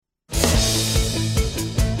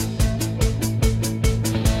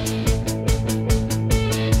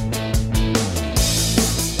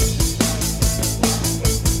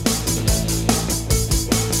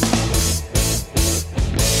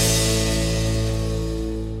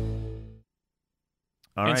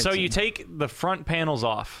All and right, so you take the front panels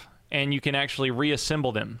off, and you can actually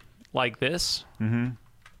reassemble them like this. Mm-hmm.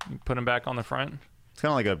 You put them back on the front. It's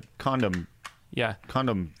kind of like a condom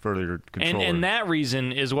for your controller. And that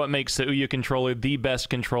reason is what makes the Ouya controller the best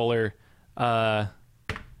controller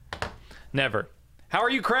never. How are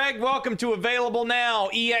you, Craig? Welcome to Available Now,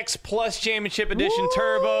 EX Plus Championship Edition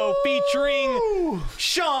Turbo, featuring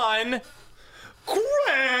Sean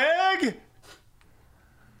Craig!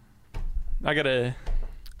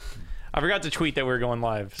 I forgot to tweet that we were going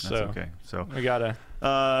live, so That's okay. So we gotta.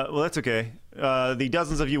 well, that's okay. The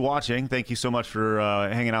dozens of you watching, thank you so much for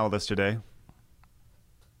hanging out with us today.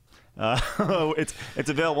 It's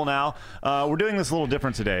available now. We're doing this a little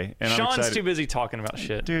different today, and I'm Sean's excited. too busy talking about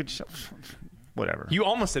shit. Dude, whatever. You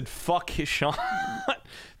almost said fuck his Sean.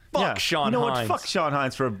 Yeah. Sean you know Hines. what? Fuck Sean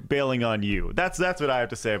Hines for bailing on you. That's what I have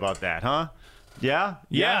to say about that, huh? Yeah.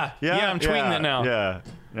 Yeah, I'm tweeting it now. Yeah.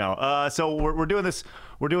 No. So we're doing this.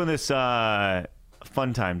 We're doing this fun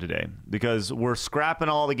time today because we're scrapping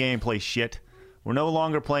all the gameplay shit. We're no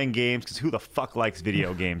longer playing games because who the fuck likes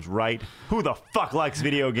video games, right? Who the fuck likes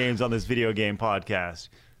video games on this video game podcast?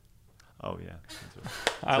 Oh yeah.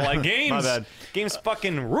 I like games. My bad. Games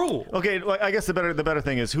fucking rule. Okay, well, I guess the better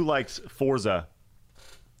thing is who likes Forza?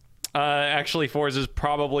 Actually, Forza is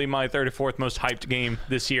probably my third or fourth most hyped game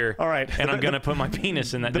this year. All right. And I'm going to put my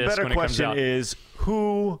penis in that The disc better when it comes question out. is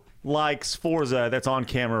who likes Forza that's on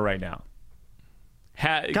camera right now?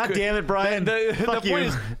 God damn it, Brian. Fuck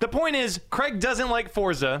you. The point is, Craig doesn't like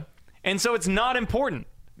Forza, and so it's not important.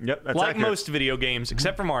 Yep, that's like accurate. most video games,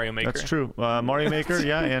 except for Mario Maker. That's true. Mario Maker,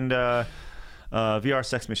 yeah, and VR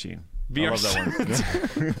Sex Machine. VR I love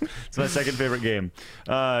that one. It's my second favorite game.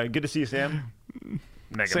 Good to see you, Sam.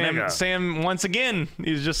 Sam, once again,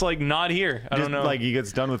 he's just like not here. I don't know. Like he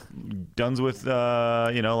gets done with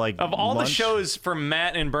like of all lunch. the shows for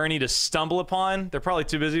Matt and Bernie to stumble upon, they're probably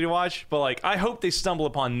too busy to watch. But like, I hope they stumble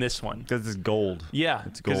upon this one because it's gold. Yeah,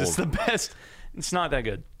 it's gold. Because it's the best. It's not that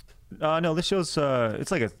good. No, this show's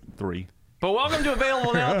it's like a 3. But welcome to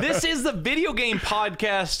Available Now. This is the video game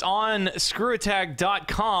podcast on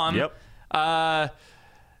ScrewAttack.com. Yep.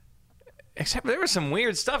 Except there was some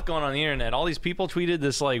weird stuff going on the internet. All these people tweeted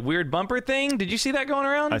this like weird bumper thing. Did you see that going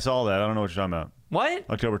around? I saw that. I don't know what you're talking about. What?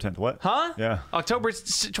 October 10th. What? Huh? Yeah. October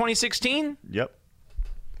 2016? Yep.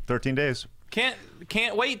 13 days. Can't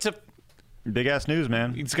wait to. Big ass news,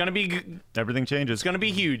 man. It's gonna be. Everything changes. It's gonna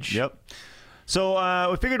be huge. Yep. So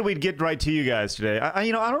we figured we'd get right to you guys today. I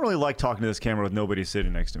don't really like talking to this camera with nobody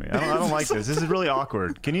sitting next to me. I don't like this. This is really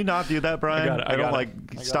awkward. Can you not do that, Brian? I don't got like.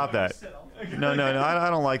 Stop that. No. I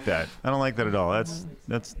don't like that. I don't like that at all. That's.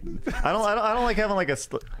 I don't like having like a. It's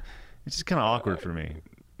just kind of awkward for me.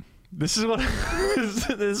 This is what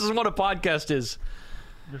this is what a podcast is.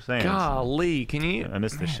 You're saying. Golly, can you? I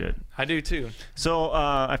miss this shit. I do too. So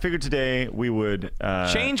I figured today we would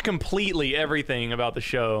change completely everything about the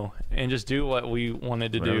show and just do what we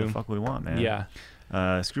wanted to whatever do. the fuck we want, man. Yeah.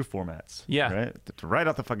 Screw formats. Yeah. Right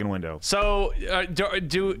out the fucking window. So,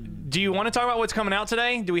 do you want to talk about what's coming out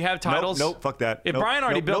today? Do we have titles? Nope, fuck that. If Brian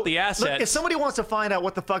already built the assets. Look, if somebody wants to find out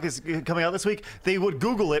what the fuck is coming out this week, they would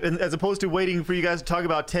Google it, as opposed to waiting for you guys to talk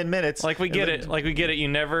about 10 minutes. Like we get it. You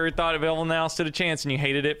never thought Available Now stood a chance, and you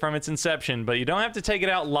hated it from its inception. But you don't have to take it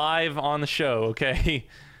out live on the show, okay?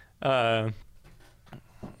 But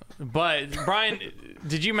Brian,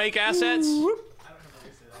 did you make assets?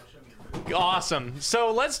 Awesome.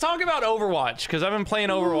 So let's talk about Overwatch, because I've been playing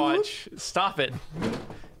Overwatch. Stop it.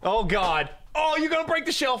 Oh, God. Oh, you're going to break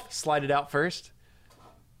the shelf. Slide it out first.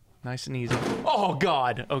 Nice and easy. Oh,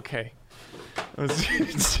 God. Okay.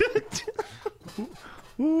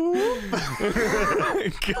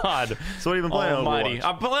 God. So what have you been playing? Almighty. Overwatch?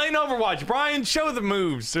 I'm playing Overwatch. Brian, show the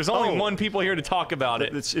moves. There's only one people here to talk about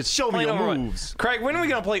it. It's show me your moves. Craig, when are we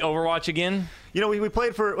going to play Overwatch again? You know, we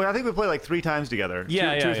played I think we played like 3 times together.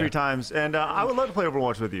 Yeah, two or 3 times. And I would love to play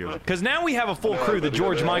Overwatch with you. Because now we have a full crew, the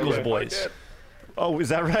George Michaels boys. Oh, is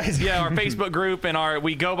that right? Yeah, our Facebook group and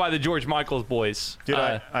we go by the George Michaels boys. Dude,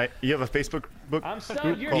 you have a Facebook group?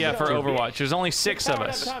 Yeah, for Overwatch. There's only 6 of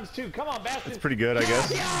us. It's pretty good, I guess.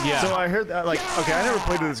 Yeah. So I heard that, okay, I never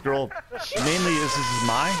played with this girl. Mainly, this is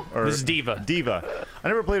Mai? Or this is Diva. Diva. I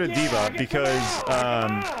never played with Diva because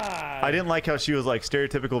I didn't like how she was like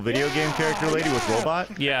stereotypical video game character lady with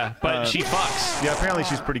robot. Yeah, but she fucks. Yeah, apparently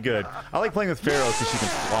she's pretty good. I like playing with Pharaoh because she can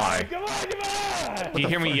fly. Do you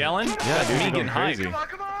hear me yelling? Yeah, That's dude, me you're getting going crazy.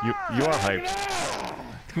 hyped. You are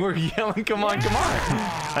hyped. We're yelling, come on, come on.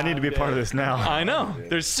 I need to be a part of this now. I know.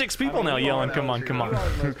 There's 6 people now yelling, come on, come on.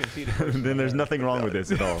 Then there's nothing wrong with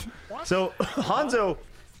this at all. So Hanzo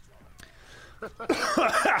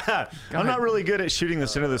I'm not really good at shooting the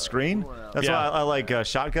center of the screen. That's why I like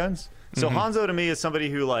shotguns. So Hanzo to me is somebody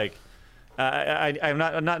who like I'm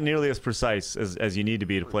not nearly as precise as you need to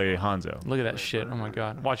be to play Hanzo. Look at that shit. Oh my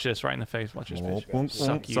god. Watch this right in the face. Watch this bitch.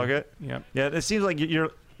 Suck it. Yep. Yeah, it seems like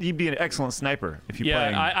you'd be an excellent sniper if you Yeah,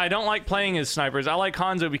 playing. I don't like playing as snipers. I like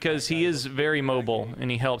Hanzo because he is very mobile and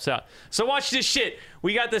he helps out. So watch this shit.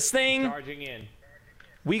 We got this thing. Charging in.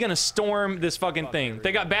 We gonna storm this fucking thing.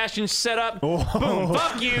 They got Bastion set up. Oh. Boom,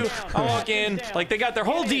 fuck you. I walk in. Like, they got their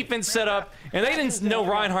whole defense set up, and they didn't know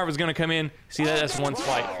Reinhardt was gonna come in. See, that's one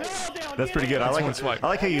swipe. That's pretty good. I one like swipe. I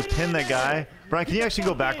like how you pin that guy. Brian, can you actually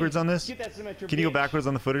go backwards on this? Can you go backwards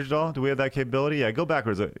on the footage at all? Do we have that capability? Yeah, go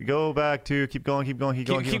backwards. Go back to keep going. Keep going. Keep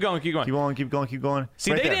going. Keep going.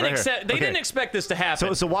 See, Right they there, didn't right accept. here. They Okay. didn't expect this to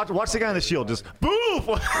happen. So watch the guy on the shield. Just boof.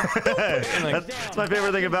 That's my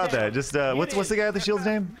favorite thing about that. Just what's the guy with the shield's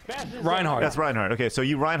name? Reinhardt. That's Reinhardt. Okay, so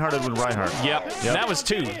you Reinhardted with Reinhardt. Yep. That was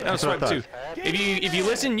two. That was what I swipe two. If you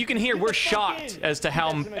listen, you can hear we're shocked as to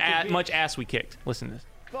how much ass we kicked. Listen to this.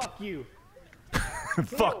 Fuck you.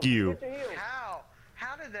 Fuck you.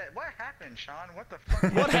 How did that? What happened, Sean? What the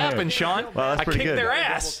fuck? What happened, Sean? Well, that's I pretty kicked good. their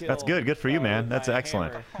ass. That's good. Good for you, man. That's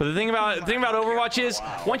excellent. But the thing about Overwatch is,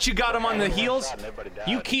 once you got them on the heels,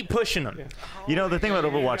 you keep pushing them. You know the thing about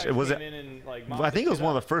Overwatch, I think it was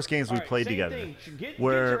one of the first games we played together,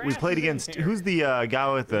 where we played against who's the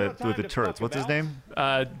guy with the turrets? What's his name?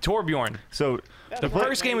 Torbjorn. So The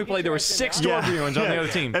first game we played, there were 6 Torbjorns on the other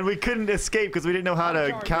team. and we couldn't escape because we didn't know how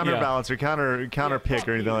to counterbalance or counter pick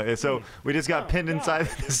or anything like that. So we just got pinned inside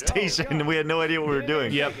the station and we had no idea what we were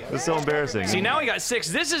doing. Yep. It was so embarrassing. See, now we got 6.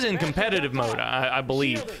 This is in competitive mode, I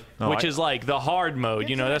believe, which is like the hard mode.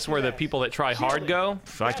 You know, that's where the people that try hard go.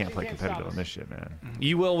 I can't play competitive on this shit, man.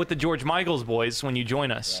 You will with the George Michaels boys when you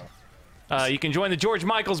join us. You can join the George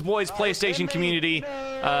Michaels boys PlayStation community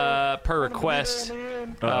per request.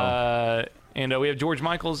 And we have George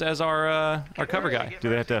Michaels as our cover guy. Do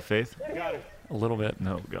they have to have faith? A little bit.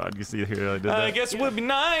 No, God, you see here I did that. I guess it would be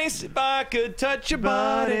nice if I could touch your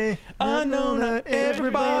body. I know not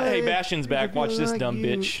everybody. Hey, Bastion's back. Watch this dumb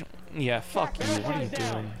bitch. Yeah, fuck you. What are you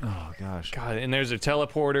doing? Oh gosh. God, and there's a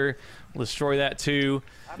teleporter. We'll destroy that too.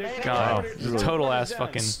 God, total ass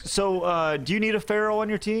fucking. So, do you need a Pharaoh on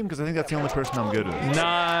your team? Because I think that's the only person I'm good with.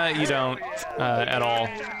 Nah, you don't at all.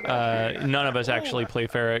 None of us actually play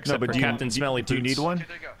Pharah except for Captain Smelly Poots. Do you need one?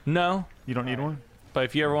 No, You don't need one? but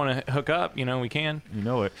if you ever want to hook up, you know, we can. You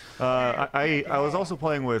know it. I was also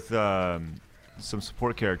playing with some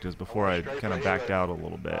support characters before I kind of backed out a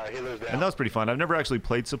little bit, and that was pretty fun. I've never actually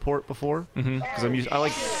played support before because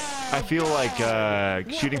I feel like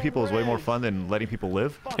shooting people is way more fun than letting people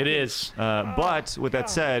live. It is. But with that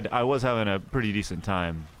said, I was having a pretty decent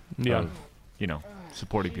time. Yeah. Of, you know,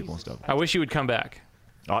 supporting people and stuff. I wish you would come back.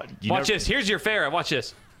 Watch this. Here's your Pharah. Watch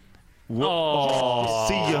this. Oh,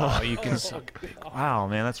 see ya. You can suck. Wow,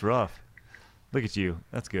 man, that's rough. Look at you.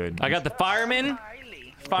 That's good. I got the fireman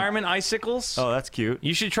icicles. Oh, that's cute.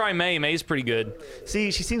 You should try May. May's pretty good.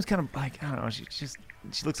 See, she seems kind of like, I don't know,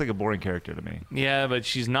 she looks like a boring character to me. Yeah, but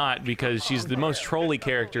she's not because she's the most trolly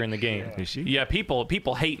character in the game. Is she? Yeah,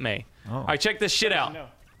 people hate May. Oh. All right, check this shit out.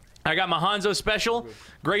 I got my Hanzo special.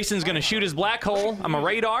 Grayson's gonna shoot his black hole. I'm a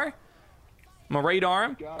radar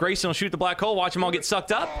him. Grayson will shoot the black hole. Watch them all get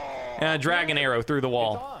sucked up. And a dragon arrow through the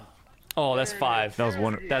wall. Oh, that's 5. That was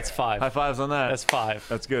one. That's 5. High fives on that. That's 5.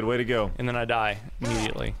 That's good. Way to go. And then I die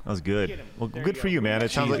immediately. That was good. Well, good for you, man.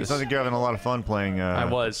 It sounds like you're having a lot of fun playing. I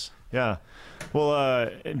was. Yeah. Well,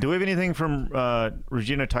 do we have anything from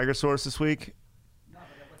Regina Tigersaurus this week?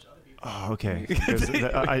 Oh, okay. 'Cause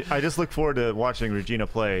I just look forward to watching Regina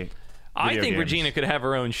play. I think games. Regina could have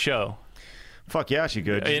her own show. Fuck yeah, she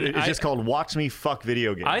could. It's just called Watch Me Fuck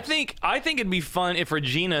Video Games. I think it'd be fun if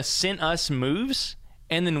Regina sent us moves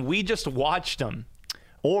and then we just watched them.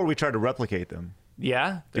 Or we tried to replicate them.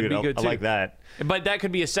 Yeah, that'd Dude, be good I too. like that. But that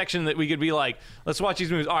could be a section that we could be like, let's watch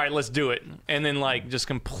these moves. All right, let's do it. And then like just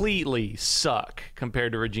completely suck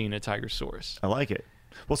compared to Regina Tigersaurus. I like it.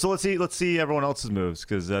 Well, so let's see everyone else's moves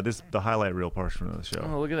because this is the highlight reel portion of the show.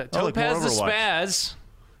 Oh, look at that. Oh, look, more Topaz the Overwatch. Spaz.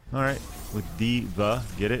 All right, with Diva,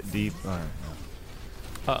 get it? All right.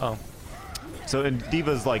 Uh-oh. So and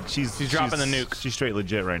Diva's like she's dropping the nuke. She's straight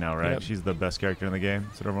legit right now, right? Yep. She's the best character in the game.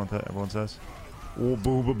 That's what everyone says. Oh,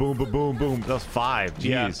 boom, boom, boom, boom, boom, boom. That was 5.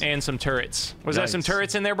 Jeez. Yeah, and some turrets. Was there some Yikes.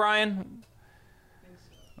 turrets in there, Brian?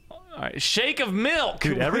 All right, shake of milk.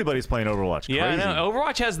 Dude, everybody's playing Overwatch. Yeah, I Crazy. know.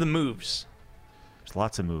 Overwatch has the moves. There's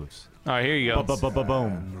lots of moves. All right, here you go.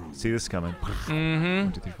 Boom. See this coming.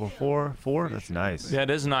 1, 2, 3, 4, 4. That's nice.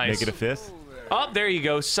 That is nice. Make it a 5th. Oh, there you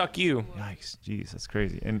go. Suck you. Yikes. Jeez, that's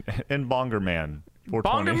crazy. And Bonger Man.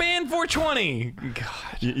 420. Bongerman 420. God.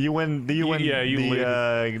 You win. You win. Yeah,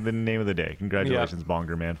 you the name of the day. Congratulations,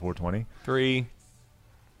 Bongerman 420. 3.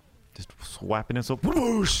 Just swapping it so.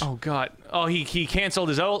 Whoosh. Oh God. Oh, he canceled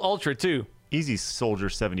his ultra too. Easy Soldier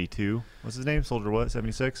 72. What's his name? Soldier what?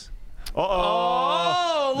 76.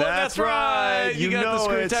 Oh, look, that's that's right. right. You got know the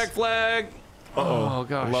screw it's- attack flag. Oh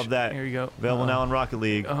gosh. Love that. Here you go. Available now in Rocket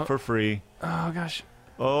League for free. Oh gosh.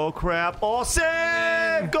 Oh crap! Oh,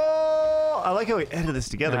 save! Goal! I like how we edited this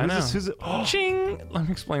together. I know. Who's this? Oh, Ching. Let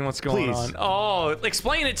me explain what's going Please. on. Oh,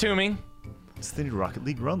 explain it to me. it's the new Rocket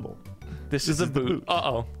League Rumble. This is a is the boot. boot. Uh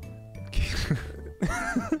oh.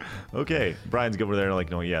 Okay, Brian's over there like,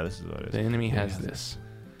 no, yeah, this is what it is. The enemy has this.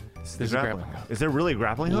 This there's is a grappling. grappling Is there really a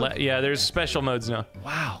grappling hook? Yeah, there's special modes now.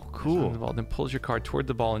 Wow, The cool. ball then pulls your card toward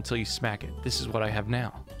the ball until you smack it. This is what I have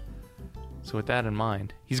now. So with that in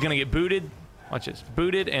mind, he's gonna get booted. Watch this.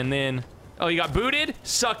 Booted and then. Oh, you got booted?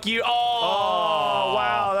 Suck you. Oh, Oh,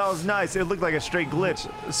 wow, that was nice. It looked like a straight glitch.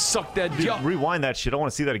 Suck that Dude, jump. rewind that shit. I want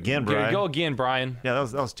to see that again, Here Brian. you go again, Brian. Yeah,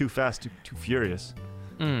 that was too fast, too furious.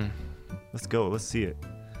 Mm. Let's go. Let's see it.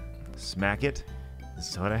 Smack it. This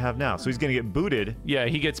is what I have now. So he's gonna get booted. Yeah,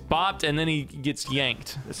 he gets bopped and then he gets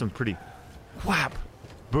yanked. That's some pretty whap.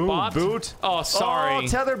 Boom, Bopped? boot. Oh, sorry. Oh,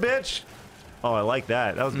 tether, bitch. Oh, I like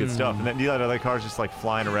that. That was good stuff. And then the other car's just like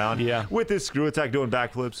flying around. Yeah. With his screw attack doing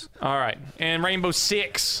backflips. All right, and Rainbow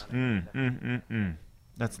Six.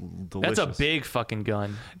 That's delicious. That's a big fucking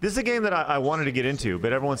gun. This is a game that I wanted to get into,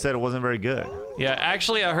 but everyone said it wasn't very good. Yeah,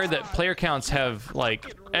 actually, I heard that player counts have like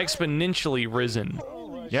exponentially risen.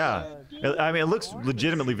 Yeah. I mean, it looks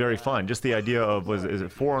legitimately very fun. Just the idea of, is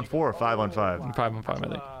it 4-on-4 or 5-on-5? 5-on-5,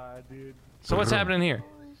 I think. So what's happening here?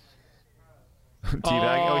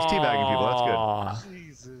 Teabagging. Oh, he's teabagging people. That's Aw.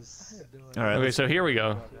 Jesus. good. All right. Okay, so here we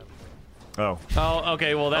go. Oh. Oh,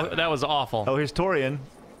 okay. Well, that was awful. Oh, here's Torian.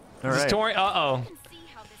 All This is right. Tori. Uh-oh. See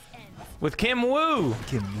how this ends. With Kim Woo.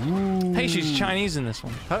 Kim Woo. Hey, she's Chinese in this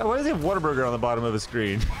one. Why does he have Whataburger on the bottom of his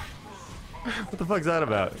screen? What the fuck's that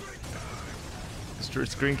about?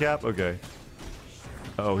 Screen cap? Okay.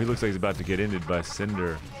 Oh, he looks like he's about to get ended by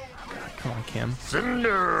Cinder. Come on, Kim.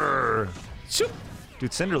 Cinder! Shoop.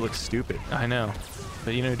 Dude, Cinder looks stupid. I know.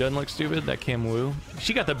 But you know who doesn't look stupid? That Kim Woo.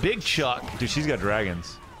 She got the big chuck. Dude, she's got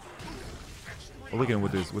dragons. Oh, look at him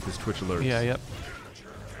with his Twitch alerts. Yeah, yep.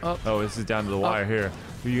 Oh, this is down to the wire here.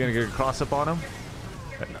 Are you gonna get a cross up on him?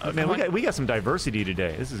 Man, come on. we got some diversity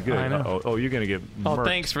today. This is good. I know. Oh, you're gonna get Oh, murked.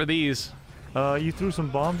 thanks for these. You threw some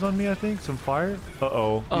bombs on me, I think. Some fire.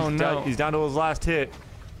 Uh-oh. Oh, no. He's down to his last hit.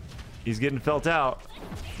 He's getting felt out.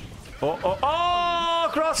 Oh,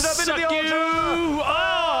 cross it up into Suck the you! ultra.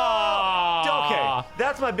 Oh! Okay,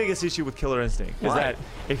 that's my biggest issue with Killer Instinct. Is What? that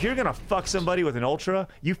if you're gonna fuck somebody with an ultra,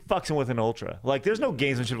 you fuck them with an ultra. Like, there's no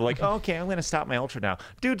gamesmanship of like, oh, okay, I'm gonna stop my ultra now,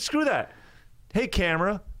 dude. Screw that. Hey,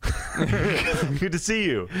 camera. Good to see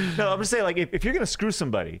you. No, I'm just saying, like, if you're gonna screw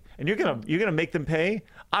somebody and you're gonna make them pay,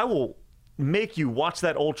 I will make you watch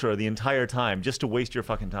that ultra the entire time just to waste your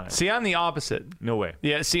fucking time. See, I'm the opposite. No way.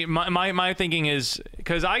 Yeah, see, my thinking is,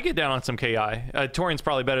 because I get down on some KI. Torian's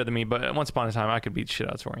probably better than me, but once upon a time, I could beat the shit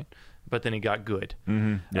out of Torian. But then he got good.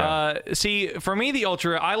 Yeah. See, for me, the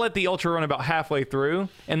Ultra, I let the Ultra run about halfway through,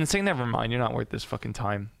 and then say, never mind, you're not worth this fucking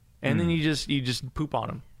time. And then you just poop on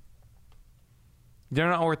them. They're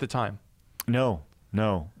not worth the time. No.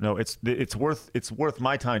 It's worth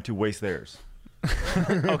my time to waste theirs.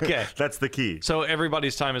 Okay. That's the key. So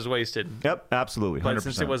everybody's time is wasted. Yep, absolutely. 100%. But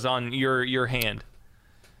since it was on your hand.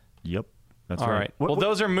 Yep. That's All right. Well,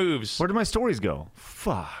 those are moves. Where did my stories go?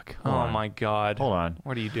 Fuck. Hold Oh on. my God. Hold on.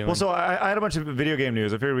 What are you doing? Well, so I had a bunch of video game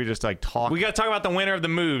news. I figured we just like talk. we got to talk about the winner of the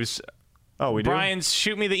moves. Oh, we do. Brian's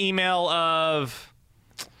shoot me the email of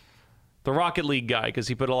the Rocket League guy because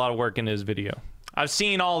he put a lot of work into his video. I've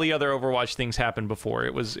seen all the other Overwatch things happen before.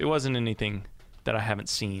 It wasn't anything that I haven't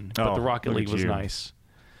seen, but Oh, the Rocket look League at was you. nice.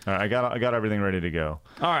 All right, I got everything ready to go.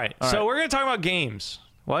 All right, so right. we're gonna talk about games.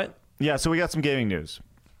 What? Yeah, so we got some gaming news.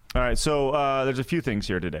 All right, so there's a few things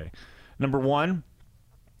here today. Number one,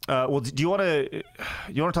 well, do you want to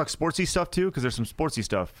talk sportsy stuff too? Because there's some sportsy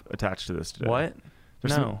stuff attached to this today. What?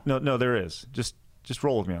 There's No. no, there is. Just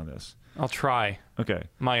roll with me on this. I'll try Okay.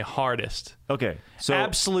 my hardest. Okay. So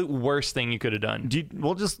Absolute worst thing you could have done. do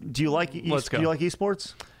you like Let's go. do you like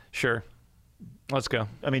esports? Sure. Let's go.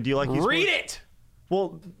 I mean, do you like esports? Read it.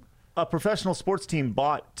 Well, a professional sports team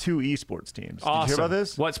bought 2 esports teams. Awesome. Did you hear about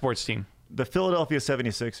this? What sports team? The Philadelphia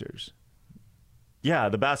 76ers. Yeah,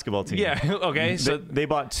 the basketball team. Yeah. Okay. So they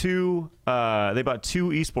bought two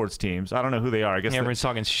esports teams. I don't know who they are. I guess everyone's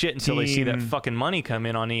talking shit until they see that Team- fucking money come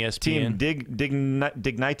in on E ESPN. Team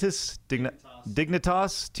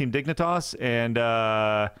Dignitas, and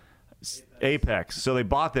Apex. So they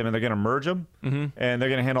bought them and they're going to merge them, and they're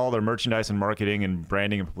going to handle all their merchandise and marketing and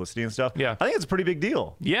branding and publicity and stuff. Yeah. I think it's a pretty big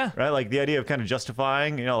deal. Yeah. Right? Like the idea of kind of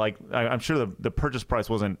justifying, like I'm sure the purchase price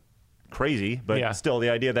wasn't crazy, but Yeah. still the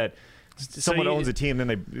idea that someone you- owns a team, then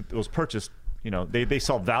it was purchased, they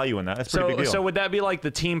saw value in that. That's a pretty big deal. So would that be like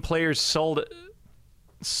the team players sold,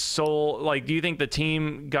 like, do you think the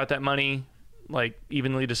team got that money, like,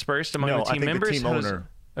 evenly dispersed among no, the team I think members? the team How does- owner.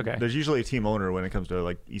 Okay. There's usually a team owner when it comes to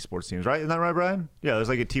like esports teams, right? Isn't that right, Brian? Yeah, there's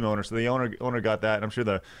like a team owner. So the owner got that, and I'm sure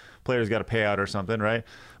the players got a payout or something, right?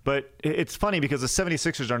 But it's funny because the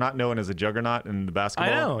 76ers are not known as a juggernaut in the I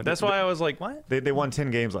basketball. know. That's why I was like, what? They won 10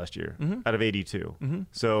 games last year out of 82.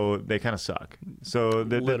 So they kind of suck. So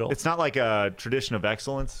Little. it's not like a tradition of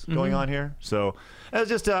excellence going on here. So it was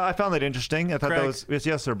just I found that interesting. I thought that Craig, was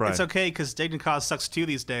yes, sir, Brian. It's okay because Dignitas sucks too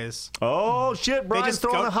these days. Oh shit, Brian's just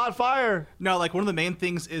throwing go- the hot fire. No, like one of the main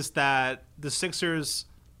things is that the Sixers,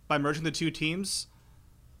 by merging the two teams,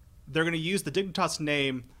 they're going to use the Dignitas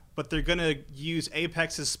name, but they're going to use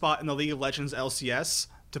Apex's spot in the League of Legends LCS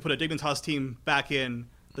to put a Dignitas team back in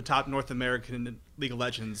the top North American League of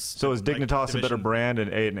Legends. So is Dignitas a better division. brand,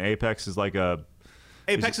 and Apex is like a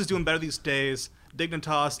Apex is doing better these days.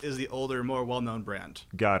 Dignitas is the older, more well-known brand.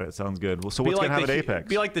 got it? Sounds good. Well, so Be what's like gonna have the, at Apex?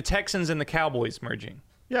 Be like the Texans and the Cowboys merging.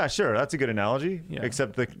 Yeah, sure. That's a good analogy. Yeah.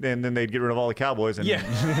 Except and then they'd get rid of all the Cowboys and Yeah.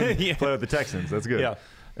 play with the Texans. That's good. Yeah.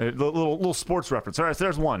 Little sports reference. All right, so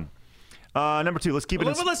there's one. Number two. Let's keep it.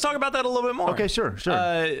 Well, let's talk about that a little bit more. Okay, sure.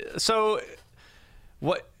 So,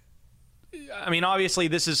 what? I mean, obviously,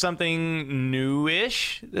 this is something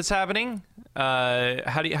new-ish that's happening.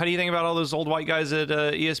 How do you think about all those old white guys at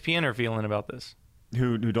ESPN are feeling about this?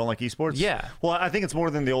 Who don't like esports? Yeah. Well, I think it's more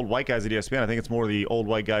than the old white guys at ESPN. I think it's more the old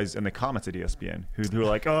white guys in the comments at ESPN who are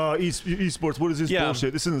like, oh, esports, what is this Yeah.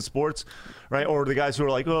 bullshit? This isn't sports, right? Or the guys who are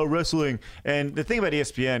like, oh, wrestling. And the thing about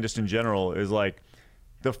ESPN, just in general, is like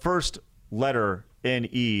the first letter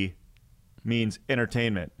NE means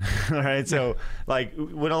entertainment. All right. So like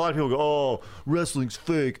when a lot of people go, oh, wrestling's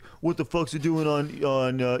fake, what the fuck's it doing on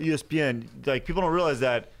ESPN? Like people don't realize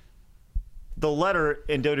that the letter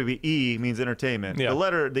in WWE means entertainment. Yeah.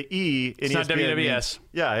 The E in It's not ESPN WWS. means-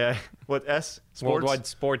 yeah. What S? Sports? Worldwide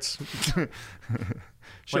sports.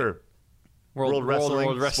 Sure. World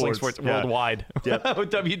Wrestling Wrestling Sports. Sports. Yeah. Worldwide. Yep.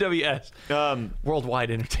 WWS.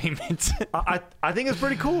 Worldwide entertainment. I think it's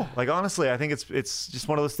pretty cool. Like honestly, I think it's just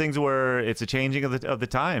one of those things where it's a changing of the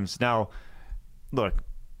times. Now, look,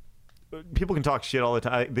 people can talk shit all the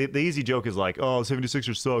time. The easy joke is like, oh,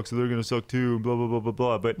 76ers suck, so they're gonna suck too, blah blah blah blah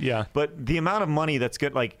blah. But Yeah. But the amount of money that's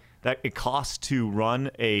good, like that it costs to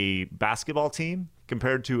run a basketball team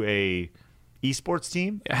compared to a esports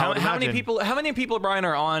team. I How would many imagine- How many people, Brian,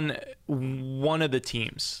 are on one of the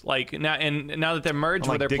teams? Like now that they're merged,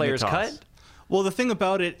 were Like their players Dignitas. cut? Well, the thing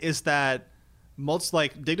about it is that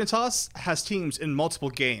Dignitas has teams in multiple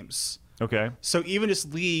games. Okay. So even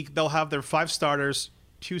just League, they'll have their 5 starters,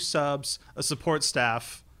 2 subs, a support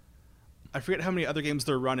staff. I forget how many other games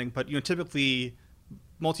they're running, but typically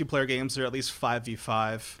multiplayer games are at least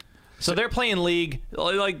 5v5. So they're playing League,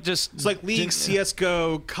 like just It's like League,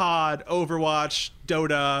 CS:GO, COD, Overwatch,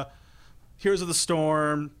 Dota, Heroes of the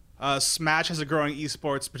Storm. Smash has a growing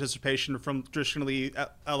esports participation from traditionally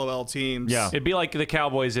LOL teams. Yeah. It'd be like the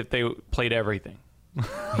Cowboys if they played everything,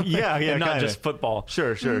 Yeah, and not kinda. just football.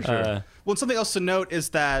 Sure. Uh, Well, something else to note is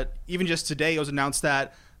that even just today it was announced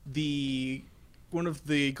that one of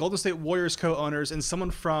the Golden State Warriors co-owners and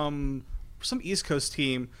someone from some East Coast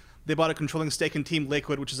team, they bought a controlling stake in Team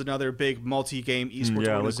Liquid, which is another big multi-game esports yeah, Liquid,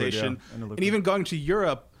 organization. yeah. I know Liquid. And even going to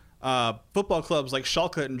Europe, football clubs like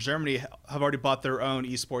Schalke in Germany have already bought their own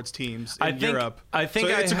esports teams in Europe. I think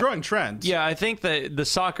so it's a I- growing trend. Yeah, I think that the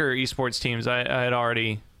soccer esports teams I had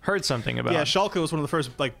already heard something about. Yeah, Schalke was one of the first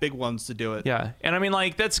big ones to do it. Yeah, and I mean,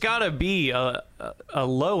 like that's got to be a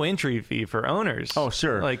low entry fee for owners. Oh,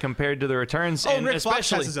 sure. Like compared to the returns, Oh, and Rick Fox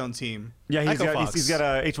especially has his own team. Yeah, he's Echo got Fox. he's got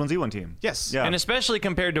a H1Z1 team. Yes. Yeah. and especially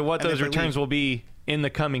compared to what And those they play returns League. will be in the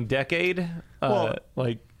coming decade. Well,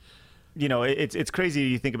 like it's crazy.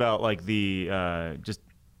 You think about like the just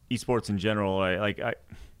esports in general.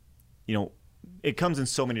 It comes in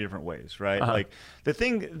so many different ways, right? Uh-huh. Like the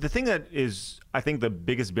thing that is, I think, the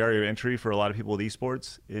biggest barrier to entry for a lot of people with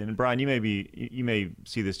esports. And Brian, you may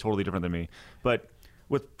see this totally different than me, but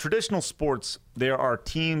with traditional sports, there are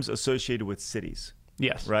teams associated with cities.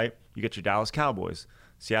 yes, Right? You get your Dallas Cowboys.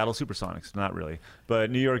 Seattle Supersonics, not really,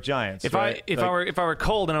 but New York Giants. If right? I were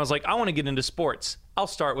cold and I was like, I want to get into sports, I'll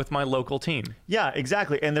start with my local team. Yeah,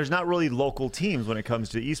 exactly. And there's not really local teams when it comes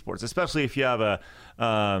to esports, especially if you have a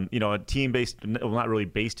team based, well, not really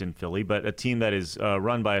based in Philly, but a team that is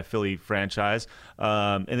run by a Philly franchise.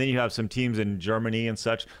 And then you have some teams in Germany and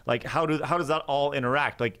such. Like, how does that all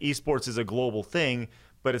interact? Like, esports is a global thing,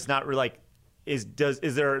 but it's not really like. Is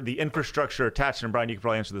there the infrastructure attached? And Brian, you can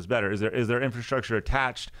probably answer this better. Is there infrastructure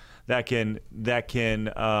attached that can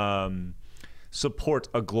support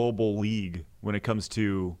a global league when it comes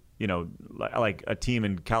to, you know, like a team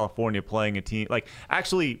in California playing a team, like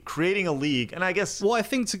actually creating a league? And I guess, Well, I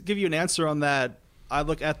think to give you an answer on that, I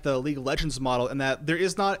look at the League of Legends model, and that there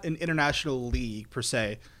is not an international league per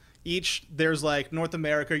se. There's like North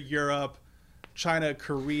America, Europe, China,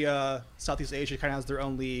 Korea, Southeast Asia kind of has their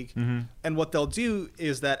own league. And what they'll do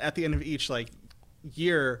is that at the end of each like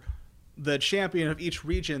year, the champion of each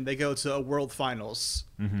region, they go to a world finals.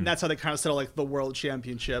 And that's how they kind of settle like the world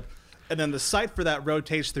championship. And then the site for that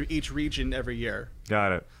rotates through each region every year.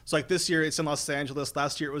 got it. So like this year it's in Los Angeles.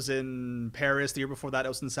 Last year it was in Paris. The year before that it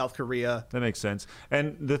was in South Korea. That makes sense.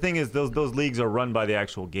 And the thing is, those leagues are run by the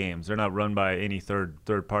actual games. They're not run by any third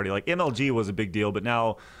party. Like MLG was a big deal, but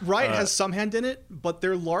now Riot has some hand in it, but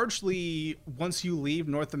they're largely, once you leave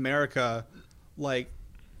North America, like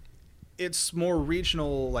it's more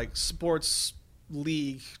regional, like sports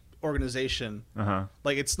league organization.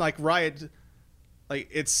 Like it's like Riot, like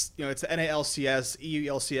it's, you know, it's the NALCS,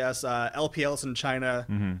 EULCS, LPLs in China.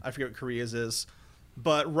 I forget what Korea's is,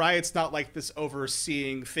 but Riot's not like this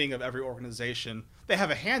overseeing thing of every organization. They have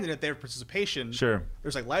a hand in it. They have participation. Sure.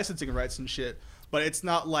 There's like licensing rights and shit, but it's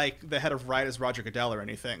not like the head of Riot is Roger Goodell or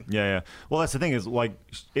anything. Yeah. Well, that's the thing is, like,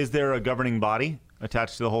 is there a governing body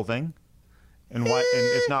attached to the whole thing? And why? And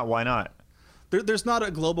if not, why not? There's not a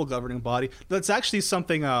global governing body. That's actually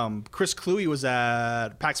something Chris Cluey was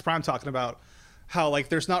at PAX Prime talking about, how like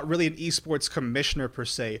there's not really an esports commissioner per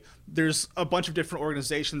se. There's a bunch of different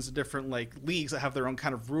organizations and different like leagues that have their own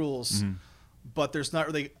kind of rules, but there's not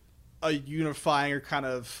really a unifying or kind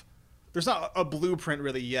of, there's not a blueprint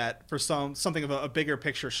really yet for something of a bigger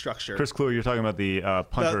picture structure. Chris Kluwer, you're talking about the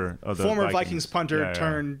punter of the former Vikings punter Yeah.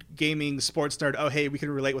 turned gaming sports nerd. Oh, hey, we can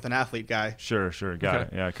relate with an athlete guy. Sure, got it.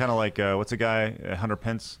 Yeah, kind of like what's a guy, Hunter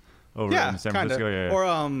Pence over in San kinda. Francisco. Yeah.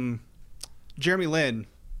 Or Jeremy Lin.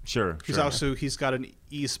 Sure. He's got an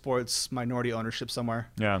esports minority ownership somewhere.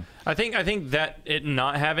 Yeah. I think that it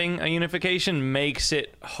not having a unification makes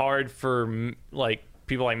it hard for like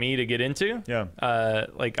people like me to get into. Yeah.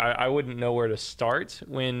 Like I wouldn't know where to start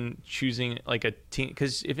when choosing like a team,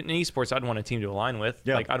 because if in esports I'd want a team to align with.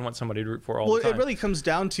 Yeah. Like I'd want somebody to root for all Well, the time. it really comes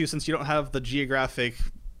down to, since you don't have the geographic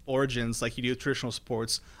origins like you do with traditional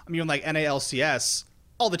sports. I mean, like NALCS,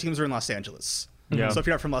 all the teams are in Los Angeles. Yeah. So if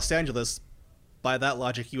you're not from Los Angeles, by that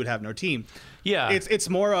logic, you would have no team. Yeah. It's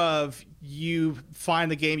more of you find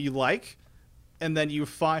the game you like, and then you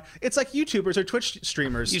find, it's like YouTubers or Twitch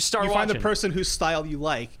streamers. You start find the watching. person whose style you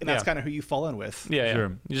like, and that's Yeah. kind of who you fall in with. yeah. Sure.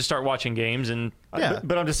 You just start watching games and Yeah.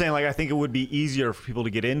 But I'm just saying, like, I think it would be easier for people to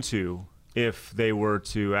get into if they were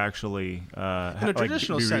to actually In a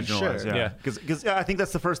traditional be sense, regionalized. sure. Yeah. Yeah. Because I think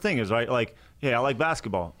that's the first thing is, right, like, hey, I like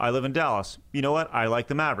basketball. I live in Dallas. You know what? I like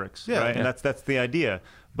the Mavericks. Yeah. Right? Yeah. And that's the idea.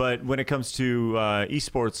 But when it comes to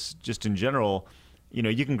esports just in general, you know,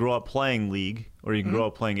 you can grow up playing League, or you can grow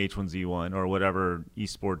up playing H1Z1 or whatever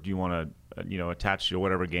esport you want to, you know, attach to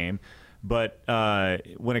whatever game. But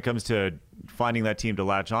when it comes to finding that team to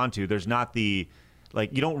latch onto, there's not the,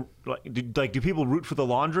 like, you don't, do people root for the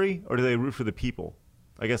laundry, or do they root for the people?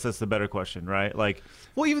 I guess that's the better question, right? Like,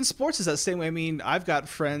 Well, even sports is that same way. I mean, I've got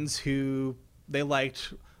friends who they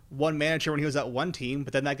liked one manager when he was at one team,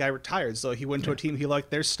 but then that guy retired, so he went to a team he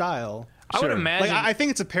liked their style. I would Sure. imagine. Like, I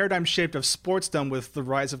think it's a paradigm shift of sports done with the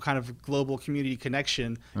rise of kind of global community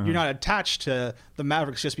connection. You're not attached to the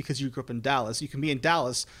Mavericks just because you grew up in Dallas. You can be in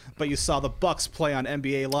Dallas, but you saw the Bucks play on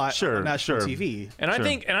NBA Live Sure, on national sure. TV. And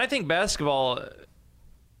Sure. I think basketball,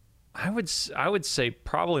 I would say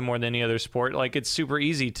probably more than any other sport, like it's super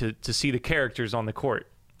easy to see the characters on the court.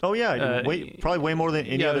 oh yeah, probably way more than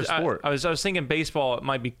any other sport. I was thinking baseball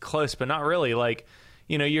might be close, but not really. Like,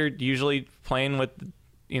 you know, you're usually playing with,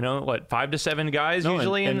 you know, what, 5 to 7 guys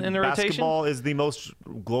usually and in the rotation. basketball is the most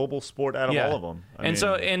global sport out of all of them.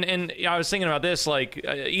 I was thinking about this, like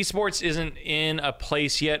esports isn't in a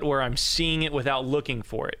place yet where I'm seeing it without looking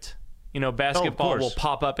for it. You know, basketball will course.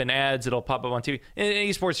 pop up in ads. It'll pop up on TV. And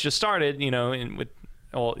esports just started, you know,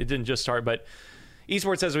 well, it didn't just start, but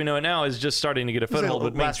esports as we know it now is just starting to get a foothold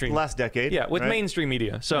with mainstream. last decade. Yeah, with right? mainstream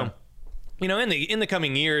media. So You know, in the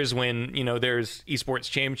coming years, when there's esports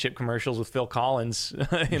championship commercials with Phil Collins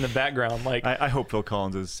in the background, like I hope Phil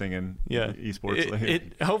Collins is singing esports.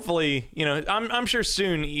 It hopefully, I'm sure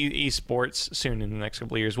soon esports soon in the next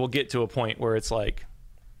couple of years we'll get to a point where it's like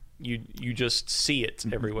you just see it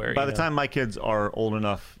everywhere. By the time my kids are old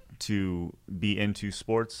enough to be into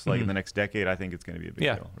sports, like in the next decade, I think it's going to be a big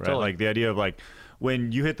deal, right? Totally. Like the idea of like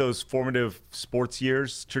when you hit those formative sports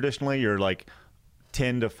years, traditionally you're like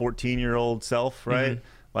 10 to 14-year-old self, right?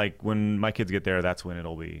 Like when my kids get there, that's when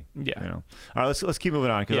it'll be. Yeah. All right, let's keep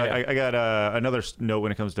moving on because I got another note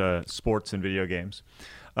when it comes to sports and video games.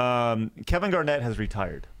 Kevin Garnett has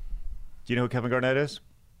retired. Do you know who Kevin Garnett is?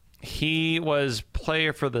 He was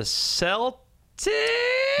player for the Celtics.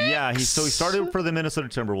 Yeah, he started for the Minnesota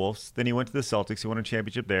Timberwolves. Then he went to the Celtics. He won a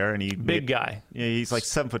championship there, and Big guy. Yeah, he's like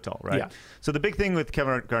 7 foot tall, right? Yeah. So the big thing with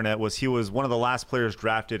Kevin Garnett was he was one of the last players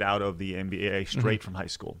drafted out of the NBA straight from high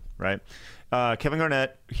school, right? Kevin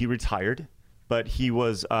Garnett, he retired, but he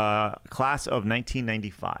was class of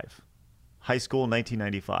 1995, high school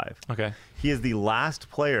 1995. Okay. He is the last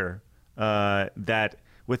player that,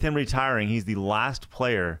 with him retiring, he's the last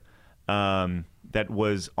player that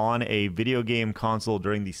was on a video game console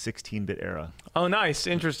during the 16-bit era. Oh, nice.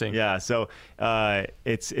 Interesting. Yeah, so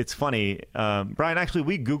it's funny. Brian, actually,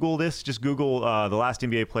 we Google this. Just Google the last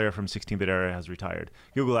NBA player from 16-bit era has retired.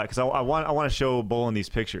 Google that because I want to show Bolin these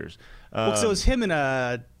pictures. Well, so it was him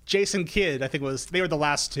and Jason Kidd, I think they were the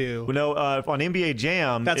last two. No, on NBA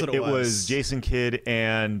Jam, That's what it was. was Jason Kidd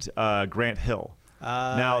and Grant Hill.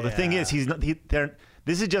 Now, the thing is,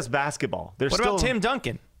 this is just basketball. What about Tim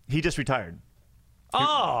Duncan? He just retired.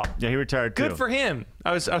 Oh, Yeah, he retired too. good for him.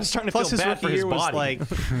 I was starting to Plus feel his bad for rookie his year body. was like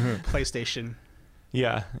PlayStation.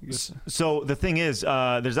 Yeah. So the thing is,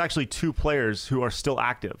 there's actually 2 players who are still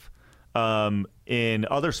active in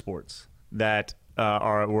other sports that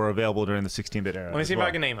were available during the 16-bit era. Let me see if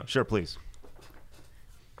I can name them. Sure, please.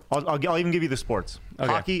 I'll even give you the sports: Okay.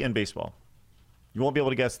 hockey and baseball. You won't be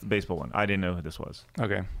able to guess the baseball one. I didn't know who this was.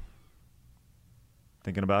 Okay.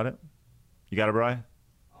 Thinking about it, you got it, Brian?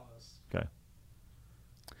 Okay.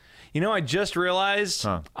 I just realized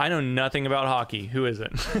I know nothing about hockey. Who is it?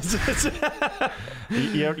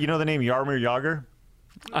 You know the name Jaromir Jagr?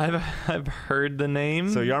 I've heard the name.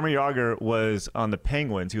 So Jaromir Jagr was on the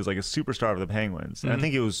Penguins. He was like a superstar of the Penguins. And I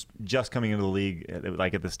think he was just coming into the league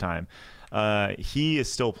at this time. He is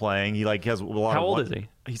still playing. He has a lot How of old is he?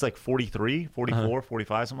 He's like 43, 44,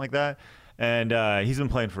 45, something like that. And he's been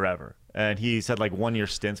playing forever. And he's had like 1-year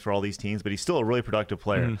stints for all these teams, but he's still a really productive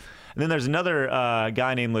player. And then there's another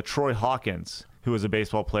guy named LaTroy Hawkins, who is a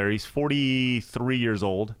baseball player. He's 43 years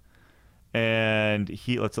old. And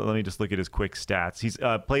let me just look at his quick stats. He's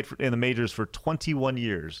played in the majors for 21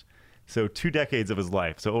 years, so 2 decades of his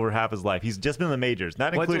life, so over half his life. He's just been in the majors,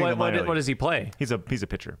 not including the minor league. What does he play? He's a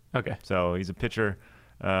pitcher. Okay. So he's a pitcher.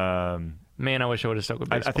 Man, I wish I would have stuck with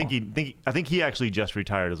baseball. I think he actually just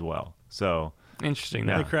retired as well. So Interesting.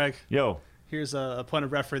 Yeah. Hey, Craig. yo, Here's a point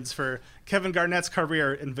of reference for Kevin Garnett's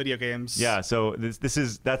career in video games. yeah. So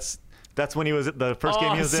that's when he was at the first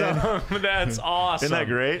game he was in. Awesome. That's awesome. Isn't that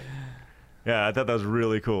great? Yeah, I thought that was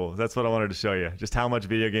really cool. That's what I wanted to show you, just how much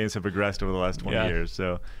video games have progressed over the last 20 years.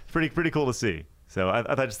 So it's pretty cool to see. So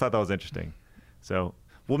I just thought that was interesting. So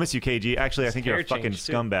we'll miss you, KG. Actually, I think you're a fucking change,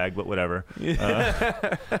 too. scumbag, but whatever.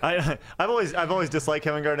 I've always disliked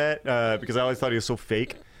Kevin Garnett because I always thought he was so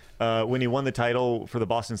fake. When he won the title for the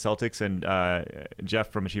Boston Celtics, and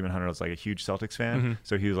Jeff from Achievement Hunter was like a huge Celtics fan,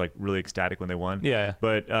 so he was like really ecstatic when they won. Yeah.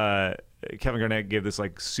 But Kevin Garnett gave this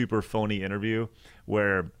like super phony interview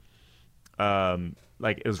where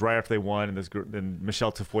like it was right after they won, and then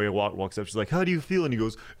Michelle Tafoya walks up. She's like, "How do you feel?" And he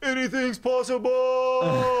goes, "Anything's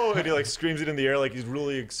possible!" And he like screams it in the air like he's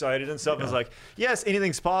really excited and stuff. And it's like, yes,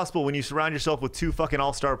 anything's possible when you surround yourself with 2 fucking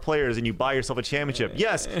all-star players and you buy yourself a championship.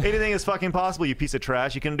 Yes, anything is fucking possible. You piece of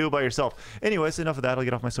trash. You can do it by yourself. Anyways, enough of that. I'll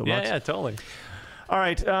get off my soapbox. Yeah, totally. All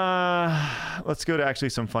right, let's go to actually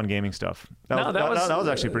some fun gaming stuff. That was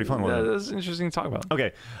actually pretty fun. Wasn't it? That was interesting to talk about.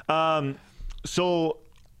 Okay, so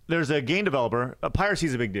there's a game developer. Piracy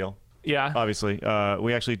is a big deal. Yeah. Obviously,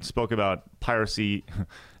 we actually spoke about piracy.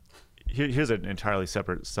 Here's an entirely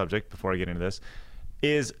separate subject before I get into this.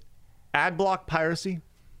 Is ad block piracy?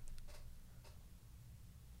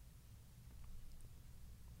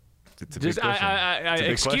 It's a big question. I It's a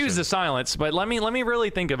big excuse question. the silence, but let me really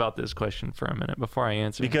think about this question for a minute before I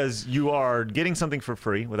answer. Because you are getting something for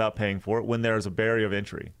free without paying for it when there's a barrier of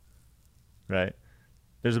entry, right?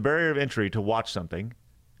 There's a barrier of entry to watch something,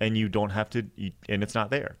 and you don't have to, and it's not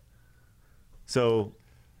there. So,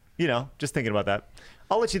 just thinking about that.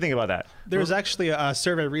 I'll let you think about that. There was actually a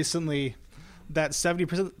survey recently that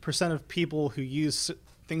 70% of people who use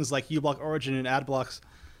things like uBlock Origin and AdBlocks,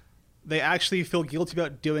 they actually feel guilty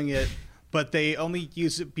about doing it, but they only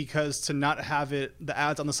use it because to not have the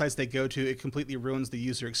ads on the sites they go to, it completely ruins the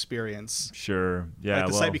user experience. Sure. Yeah. Like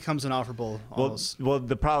the site becomes inoperable almost. Well,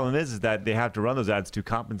 the problem is that they have to run those ads to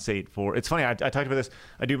compensate for. It's funny. I talked about this.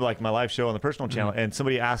 I do like my live show on the personal channel, and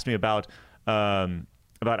somebody asked me about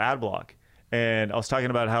AdBlock, and I was talking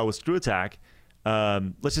about how with Screw Attack,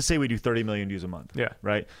 let's just say we do 30 million views a month. Yeah.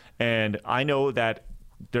 Right. And I know that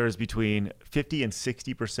there's between 50 and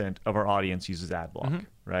 60% of our audience uses AdBlock.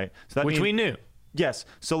 Right. So that Which means, we knew. Yes.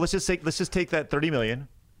 So let's just take that 30 million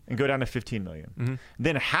and go down to 15 million.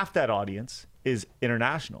 Then half that audience is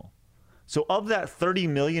international. So of that 30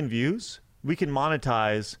 million views, we can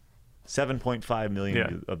monetize 7.5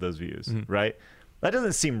 million of those views, right? That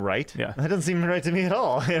doesn't seem right. Yeah. That doesn't seem right to me at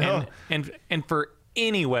all. You know? And for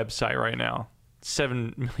any website right now,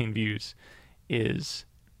 7 million views is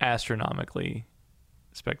astronomically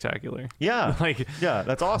spectacular. Yeah. Like, yeah,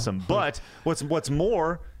 that's awesome. But what's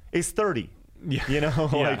more is 30. Yeah. You know,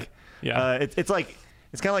 Yeah. like it's like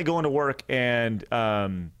it's kind of like going to work and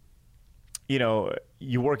you know,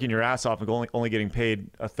 you working your ass off and only getting paid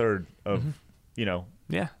a third of, you know.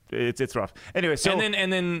 Yeah. It's rough. Anyway, so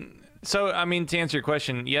and then so I mean, to answer your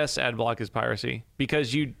question, yes, AdBlock is piracy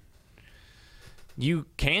because you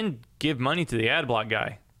can give money to the AdBlock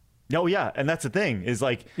guy. Oh yeah, and that's the thing is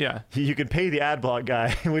like you can pay the AdBlock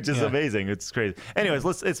guy, which is amazing. It's crazy. Anyways,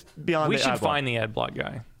 it's beyond. We the should AdBlock. find the AdBlock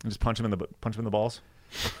guy. And just punch him in the balls.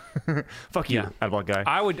 Fuck you, AdBlock guy.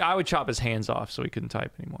 I would chop his hands off so he couldn't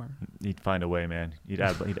type anymore. He'd find a way, man. He'd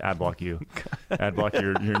AdBlock you. AdBlock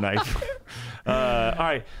your knife. All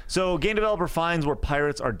right. So game developer finds where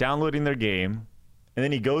pirates are downloading their game, and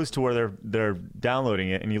then he goes to where they're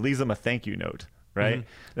downloading it, and he leaves them a thank you note. Right.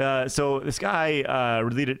 So this guy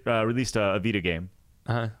released a Vita game.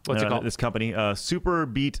 What's it called? This company, Super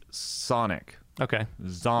Beat Sonic. Okay.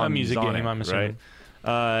 A music game, I'm assuming.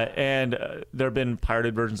 Right? And there have been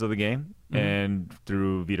pirated versions of the game, and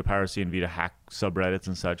through Vita piracy and Vita hack subreddits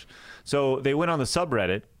and such. So they went on the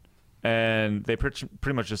subreddit, and they pretty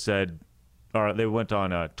much just said, or they went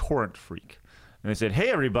on Torrent Freak. And they said, hey,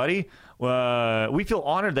 everybody, we feel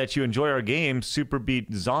honored that you enjoy our game, Super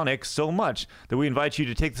Beat Sonic, so much that we invite you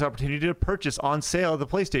to take this opportunity to purchase on sale at the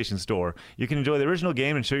PlayStation Store. You can enjoy the original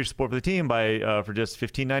game and show your support for the team by for just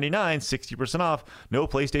 $15.99, 60% off, no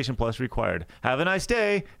PlayStation Plus required. Have a nice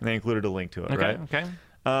day. And they included a link to it, right? Okay.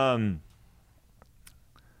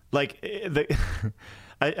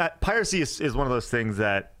 Piracy is one of those things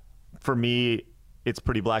that, for me, it's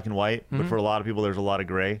pretty black and white, but for a lot of people, there's a lot of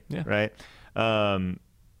gray, right?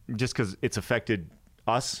 Just because it's affected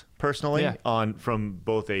us personally from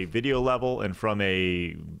both a video level and from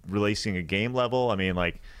a releasing a game level. I mean,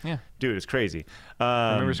 like, dude, it's crazy.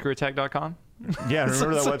 Remember screwattack.com? Yeah,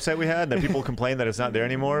 remember that website we had that people complain that it's not there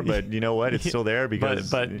anymore, but you know what? It's still there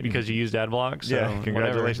because but because you used AdBlock. So yeah,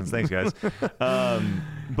 congratulations, thanks guys.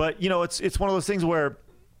 But you know, it's one of those things where,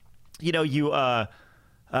 you know, you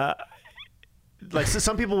like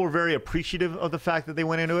some people were very appreciative of the fact that they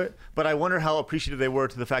went into it, but I wonder how appreciative they were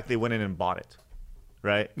to the fact they went in and bought it.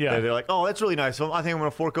 Right? Yeah. They're like, oh, that's really nice. So I think I'm going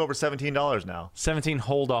to fork over $17 now. $17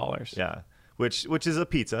 whole dollars. Yeah. Which is a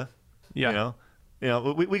pizza. Yeah. You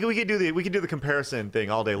know, we could do the comparison thing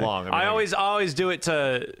all day long. I mean, I always do it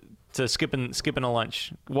to skipping a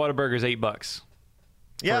lunch. Whataburger's $8.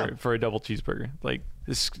 Yeah. For a double cheeseburger. Like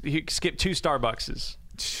you skip 2 Starbuckses.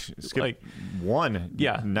 Skip like one.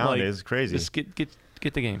 Yeah. Nowadays, like, crazy. Just get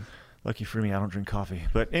the game. Lucky for me, I don't drink coffee.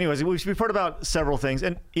 But anyways, we've heard about several things.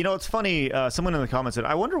 And, you know, it's funny. Someone in the comments said,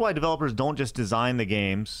 I wonder why developers don't just design the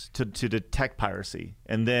games to detect piracy.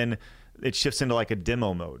 And then it shifts into like a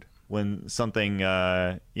demo mode when something,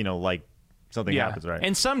 you know, like something happens, right?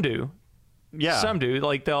 And some do. Yeah. Some do.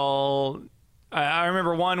 Like I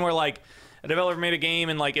remember one where like a developer made a game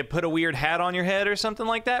and like it put a weird hat on your head or something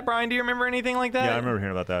like that. Brian, do you remember anything like that? Yeah, I remember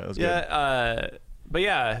hearing about that. It was good. Yeah. But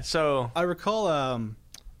yeah, so I recall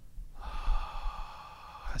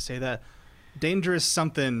I say that Dangerous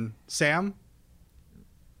something Sam.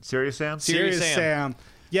 Serious Sam? Serious Sam.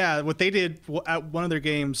 Yeah, what they did at one of their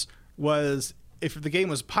games was if the game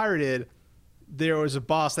was pirated, there was a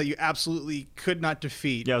boss that you absolutely could not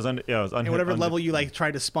defeat. Yeah, it was and whatever level you like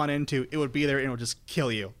tried to spawn into, it would be there and it would just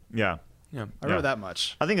kill you. Yeah. yeah. I remember that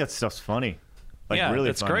much. I think that stuff's funny. Like, Yeah, really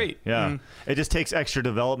that's funny. great. Yeah. It just takes extra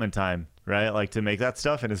development time, right? Like to make that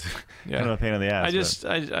stuff, and it's kind of a pain in the ass.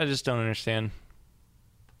 I just don't understand.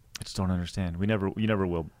 I just don't understand. You never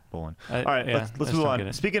will, Bolin. All right, yeah, let's I just move don't on. get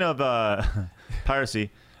it. Speaking of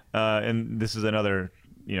piracy, and this is another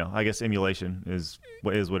I guess emulation is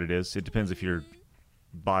what it is. It depends if you're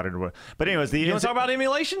bought it or what. But anyways, You want to talk about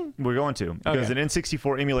emulation? we're going to, because Okay. an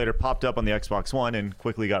N64 emulator popped up on the Xbox One and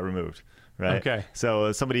quickly got removed. Right. Okay.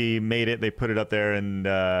 So somebody made it, they put it up there, and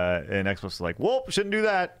Xbox was like, "Whoop, shouldn't do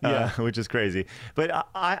that," which is crazy. But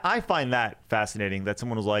I find that fascinating that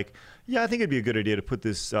someone was like, "Yeah, I think it'd be a good idea to put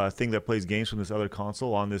this thing that plays games from this other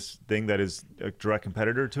console on this thing that is a direct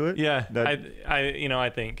competitor to it." Yeah, That- I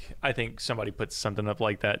think somebody puts something up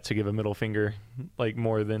like that to give a middle finger, like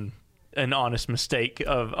more than an honest mistake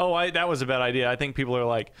of that was a bad idea. I think people are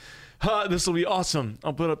like, this will be awesome.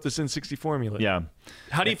 I'll put up this N64 emulator. Yeah.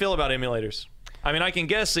 How do you feel about emulators? I mean, I can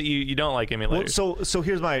guess that you don't like emulators. Well, so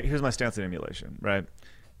here's my stance on emulation, right?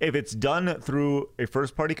 If it's done through a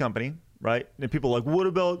first party company, right? And people are like, what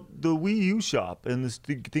about the Wii U shop and the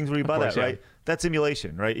things where you buy course, that, yeah. right? That's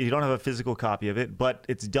emulation, right? You don't have a physical copy of it, but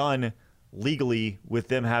it's done legally with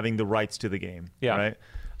them having the rights to the game, Yeah.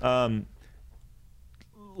 right?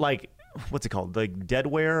 Like, what's it called? Like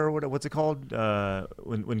deadware or what's it called?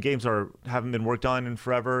 When games haven't been worked on in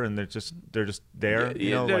forever and they're just there,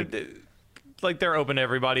 you know, like they're open to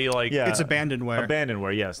everybody. Like Yeah. It's abandonware.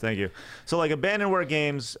 Abandonware, yes, thank you. So like abandonware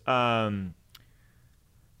games,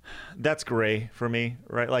 that's gray for me,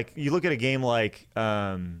 right? Like you look at a game like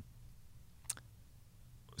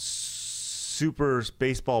Super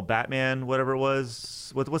Baseball Batman, whatever it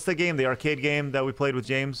was. What's the game? The arcade game that we played with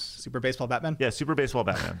James? Super Baseball Batman. Yeah, Super Baseball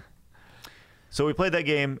Batman. So we played that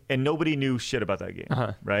game, and nobody knew shit about that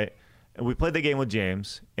game, right? And we played the game with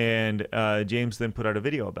James, and James then put out a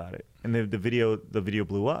video about it, and the video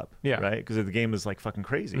blew up, Yeah. right? Because the game is like fucking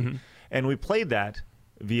crazy, and we played that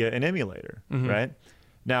via an emulator, right?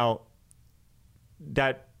 Now,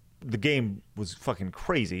 the game was fucking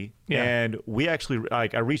crazy, Yeah. and we actually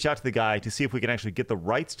I reached out to the guy to see if we can actually get the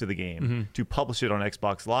rights to the game to publish it on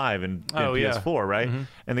Xbox Live and Oh, yeah. PS4, right?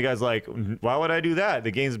 And the guy's like, "Why would I do that?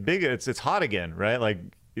 The game's big, it's hot again, right?" Like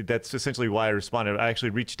that's essentially why I responded. I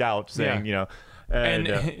actually reached out saying, Yeah.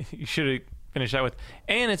 And you should have finished that with,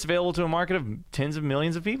 and it's available to a market of tens of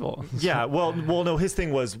millions of people. yeah, well, no. His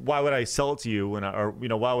thing was, why would I sell it to you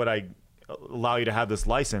why would I allow you to have this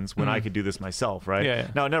license when I could do this myself, right? Yeah, yeah.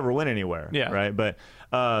 Now it never went anywhere, Yeah. right? But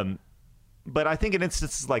I think in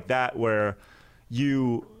instances like that where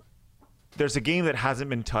there's a game that hasn't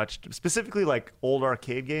been touched, specifically like old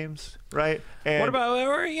arcade games, right? And What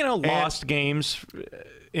about lost games,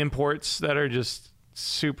 imports that are just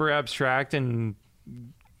super abstract and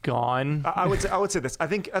gone? I would say this. I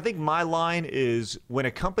think my line is when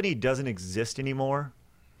a company doesn't exist anymore,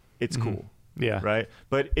 it's cool. Yeah. Right.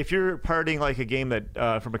 But if you're parroting like a game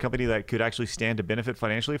that from a company that could actually stand to benefit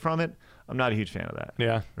financially from it, I'm not a huge fan of that.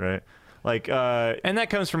 Yeah. Right. Like, And that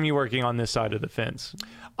comes from you working on this side of the fence.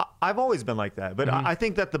 I've always been like that, but I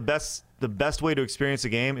think that the best way to experience a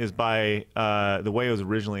game is by the way it was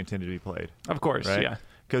originally intended to be played. Of course. Right. Yeah.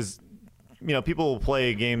 Because people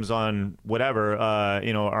play games on whatever,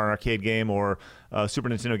 an arcade game or a Super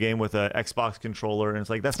Nintendo game with an Xbox controller, and it's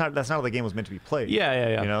like that's not how the game was meant to be played.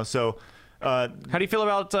 Yeah. So. How do you feel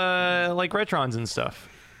about like Retrons and stuff?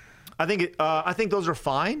 I think those are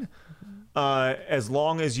fine, as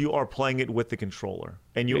long as you are playing it with the controller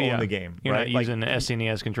and you own the game. You're right? not using an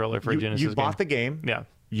SNES controller for a Genesis you bought the game. Yeah.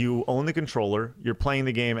 You own the controller. You're playing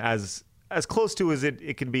the game as close to as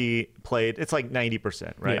it can be played. It's like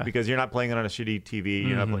 90%, right? Yeah. Because you're not playing it on a shitty TV.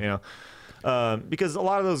 You're not playing, because a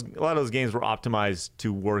lot of those games were optimized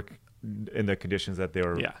to work in the conditions that they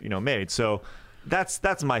were made. So.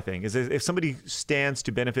 That's my thing. Is if somebody stands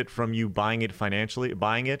to benefit from you buying it,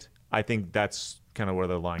 I think that's kind of where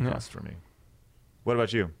the line crosses for me. What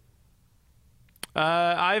about you?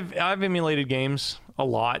 I've emulated games a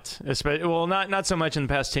lot, especially not so much in the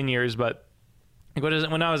past 10 years, but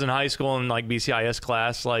when I was in high school in like BCIS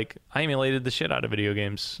class, like I emulated the shit out of video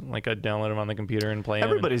games. Like I'd download them on the computer and play them.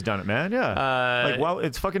 Everybody's done it, man. Yeah.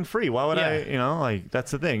 It's fucking free. Why would I?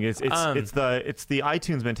 That's the thing. It's the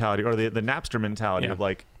iTunes mentality or the Napster mentality of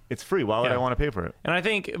like it's free. Why would I want to pay for it? And I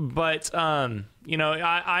think, but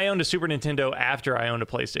I owned a Super Nintendo after I owned a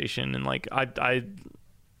PlayStation, and like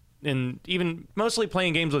and even mostly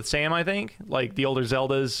playing games with Sam, I think, like the older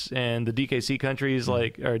Zeldas and the DKC countries, or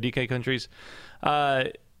DK countries.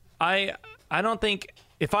 I don't think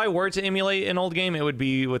if I were to emulate an old game, it would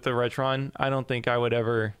be with the Retron. I don't think I would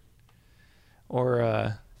ever,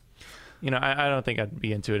 I don't think I'd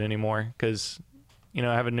be into it anymore because, I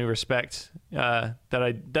have a new respect that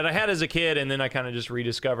I had as a kid, and then I kind of just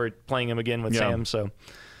rediscovered playing them again with Sam. So.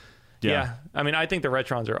 Yeah. I mean, I think the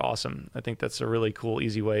Retrons are awesome. I think that's a really cool,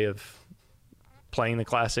 easy way of playing the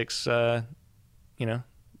classics,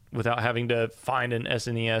 without having to find an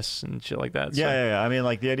SNES and shit like that. So, Yeah. I mean,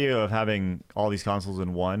 like the idea of having all these consoles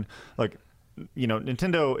in one, like, you know,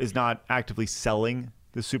 Nintendo is not actively selling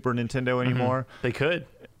the Super Nintendo anymore. they could.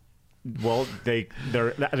 Well, they're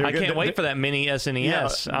I can't wait for that mini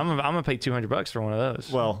SNES. Yeah. I'm gonna pay $200 for one of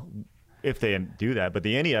those. Well, if they do that, but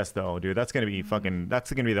the NES though, dude, that's gonna be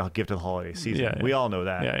the gift of the holiday season. Yeah, yeah. We all know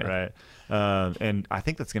that, Yeah, yeah. right? And I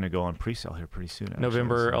think that's gonna go on pre-sale here pretty soon. Actually.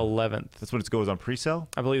 November So 11th. that's when it goes on pre-sale.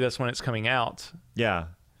 I believe that's when it's coming out. Yeah,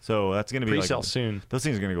 so that's gonna be Pre-sale like, soon. Those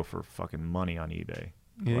things are gonna go for fucking money on eBay.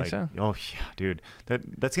 You think so? Oh yeah, dude,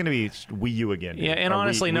 that's gonna be Wii U again. Dude. Yeah, and Or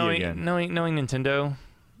honestly, Wii again. knowing Nintendo,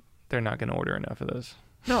 they're not gonna order enough of those.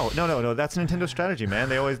 No. That's Nintendo's strategy, man.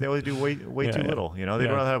 They always do way Yeah, too yeah. little. You know, they'd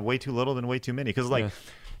Yeah. rather have way too little than way too many. Because like, Yeah.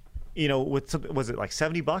 you know, was it like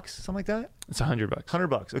 $70, something like that? It's $100.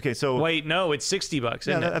 $100. Okay, so Wait, no, it's $60.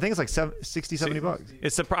 yeah, Isn't it? I think it's like 60, $70.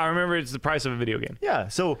 It's I remember it's the price of a video game. Yeah,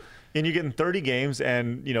 so and you're getting 30 games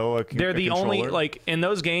and you know They're the only controller. like in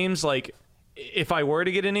those games like. If I were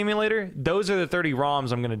to get an emulator, those are the 30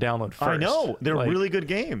 ROMs I'm going to download first. I know they're Like, really good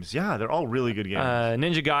games. Yeah, they're all really good games.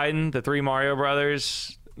 Ninja Gaiden, the 3 Mario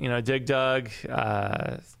Brothers, you know, Dig Dug.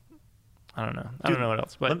 I don't know. I don't know what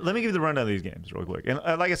else. But let me give you the rundown of these games real quick. And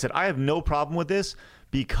like I said, I have no problem with this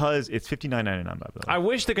because it's $59.99 by the way. I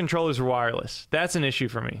wish the controllers were wireless. That's an issue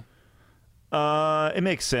for me. It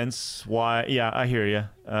makes sense. Why? Yeah, I hear you.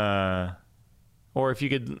 Or if you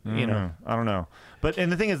could, you know. I don't know. But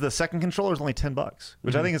and the thing is, the second controller is only $10,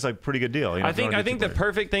 which I think is like a pretty good deal. You know, I if you think wanna do the two-player.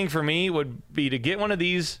 perfect thing for me would be to get one of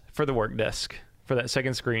these for the work desk for that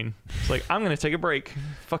second screen. It's like I'm going to take a break.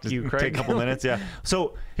 Fuck you, Craig. Take a couple minutes. Yeah.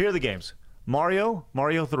 So here are the games: Mario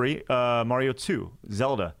 3, Mario 2,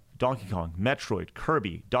 Zelda, Donkey Kong, Metroid,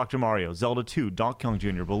 Kirby, Dr. Mario, Zelda 2, Donkey Kong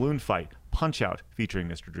Jr., Balloon Fight, Punch Out featuring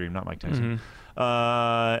Mr. Dream, not Mike Tyson,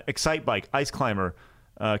 Excite Bike, Ice Climber,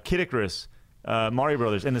 Kid Icarus, Mario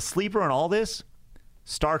Brothers, and the sleeper on all this,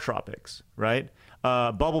 Star Tropics, right?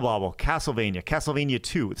 Bubble Bobble, Castlevania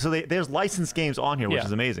 2. So there's licensed games on here, which Yeah.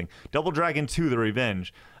 is amazing. Double Dragon 2, The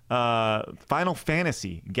Revenge, Final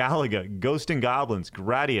Fantasy, Galaga, Ghost and Goblins,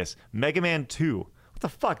 Gradius, Mega Man 2. What the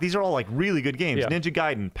fuck? These are all like really good games. Yeah. Ninja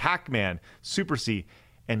Gaiden, Pac-Man, Super C,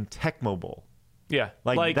 and Tecmo Bowl. Yeah,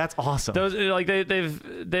 Like, that's awesome. Those like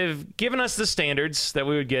they've given us the standards that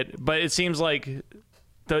we would get, but it seems like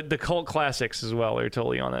the cult classics as well are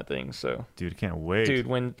totally on that thing. So, Dude, can't wait. dude,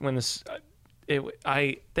 when this,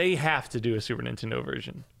 they have to do a Super Nintendo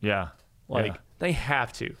version. Yeah. Like yeah. they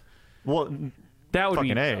have to. Well, That would be.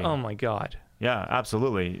 Fucking A. Oh my god. yeah,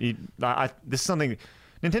 absolutely. This is something.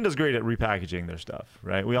 Nintendo's great at repackaging their stuff,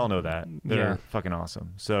 right? We all know that. They're Yeah. fucking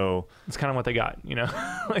awesome. So, It's kind of what they got, you know.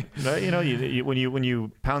 Like, you know, when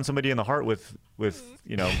you pound somebody in the heart with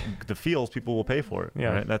you know the feels, people will pay for it.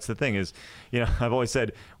 Yeah. Right? That's the thing is, you know, I've always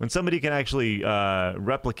said when somebody can actually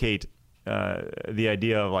replicate the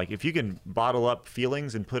idea of like if you can bottle up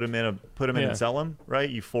feelings and put them in Yeah. and sell them, right?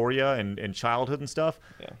 Euphoria and childhood and stuff.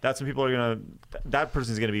 Yeah. That's when people are gonna. That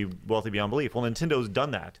person's gonna be wealthy beyond belief. Well, Nintendo's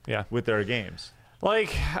done that. Yeah. With their games.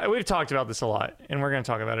 like we've talked about this a lot, and we're going to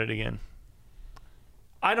talk about it again.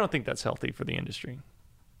 I don't think that's healthy for the industry.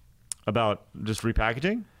 About just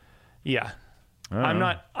repackaging. Yeah. I don't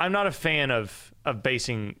know. I'm not a fan of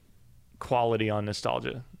basing quality on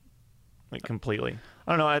nostalgia, like completely.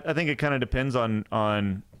 I don't know. I think it kind of depends on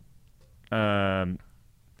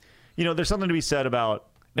you know, there's something to be said about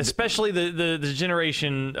Especially the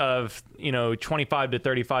generation of 25 to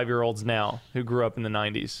 35-year-olds now who grew up in the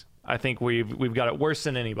 90s. I think we've got it worse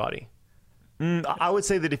than anybody. I would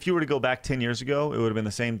say that if you were to go back 10 years ago, it would have been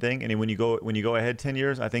the same thing. And when you go ahead 10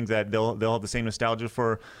 years, I think that they'll have the same nostalgia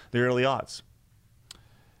for the early aughts.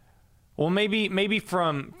 Well, maybe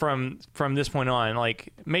from this point on,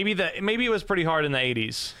 like maybe it was pretty hard in the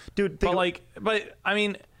 80s, Dude, but I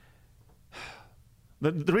mean,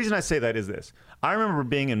 the reason I say that is this. I remember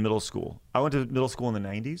being in middle school. I went to middle school in the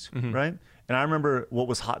 90s, right? And I remember what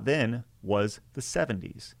was hot then was the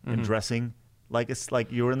 70s and dressing like it's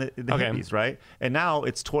like you were in the Okay. hippies, right? And now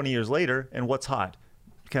it's 20 years later, and what's hot?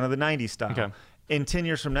 Kind of the 90s style. Okay. In 10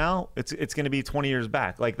 years from now, it's going to be 20 years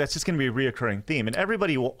back. Like that's just going to be a reoccurring theme, and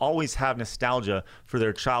everybody will always have nostalgia for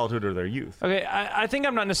their childhood or their youth. okay, I think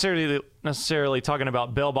I'm not necessarily talking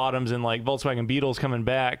about bell bottoms and like Volkswagen Beetles coming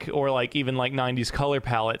back, or like even like 90s color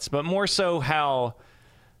palettes, but more so how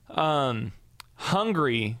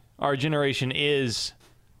hungry our generation is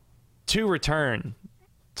to return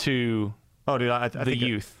to Oh, dude, I the think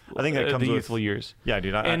youth. I think that comes the with youthful years. Yeah,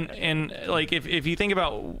 dude. And like if you think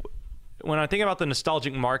about when I think about the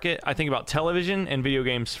nostalgic market, I think about television and video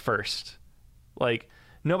games first. Like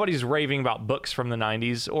nobody's raving about books from the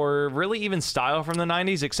 90s or really even style from the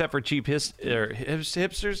 90s except for cheap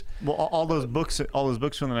hipsters. Well, all those books from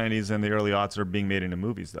the 90s and the early aughts are being made into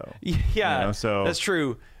movies, though. Yeah, You know, so- that's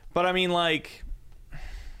true. But I mean, like,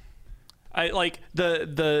 I like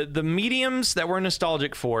the mediums that we're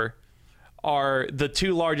nostalgic for are the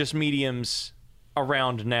two largest mediums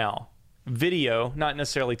around now. Video, not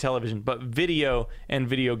necessarily television, but video and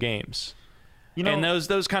video games. You know, And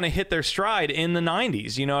those kind of hit their stride in the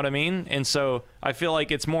 90s, you know what I mean? And so I feel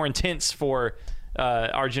like it's more intense for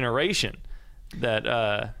our generation that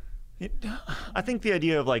I think the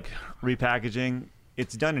idea of like repackaging,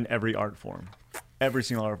 it's done in every art form. Every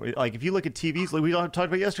single art form. Like if you look at TVs, like we talked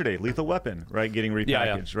about yesterday, Lethal Weapon, right? Getting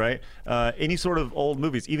repackaged, right? Any sort of old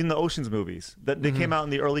movies, even the Ocean's movies that they came out in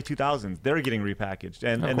the early 2000s, they're getting repackaged.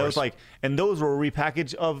 And course. those were a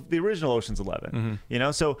repackage of the original Ocean's 11. You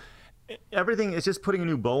know, so everything is just putting a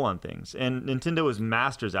new bow on things, and Nintendo is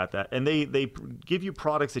masters at that. And they give you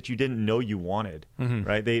products that you didn't know you wanted,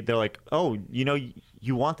 right? They're like, oh, you know,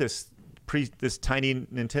 you want this tiny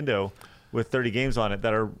Nintendo with 30 games on it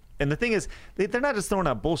that are. And the thing is, they're not just throwing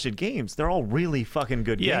out bullshit games. They're all really fucking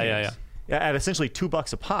good games. Yeah. At essentially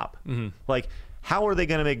 $2 a pop. Like, how are they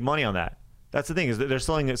going to make money on that? That's the thing, is that they're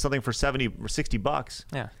selling something for $70 or $60.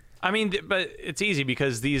 Yeah. I mean, but it's easy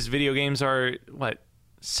because these video games are, what,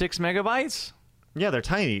 6 megabytes? Yeah, they're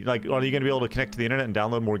tiny. Like, are you going to be able to connect to the internet and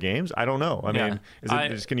download more games? I don't know. I mean, is it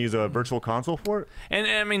just going to use a virtual console for it? And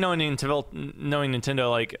I mean, knowing Nintendo,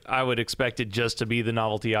 like, I would expect it just to be the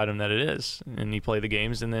novelty item that it is. And you play the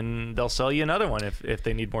games, and then they'll sell you another one if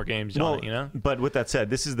they need more games on it, you know? But with that said,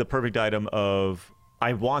 this is the perfect item of,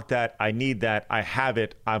 I want that, I need that, I have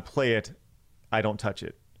it, I play it, I don't touch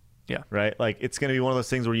it. Yeah. Right? Like, it's going to be one of those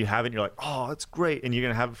things where you have it and you're like, oh, that's great. And you're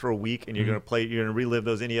going to have it for a week and you're going to play, you're going to relive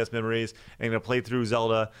those NES memories, and you're going to play through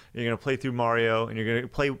Zelda, and you're going to play through Mario, and you're going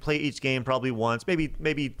to play each game probably once,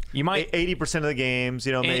 maybe You might 80% of the games,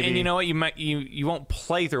 you know, maybe. And you know what? You won't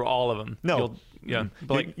play through all of them. No. But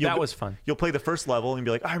like, that was fun. You'll play the first level and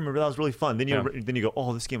be like, I remember that was really fun. Then you go,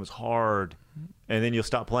 oh, this game was hard, and then you'll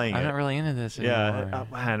stop playing I'm it. not really into this anymore. Yeah,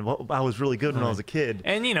 man, I was really good when I was a kid.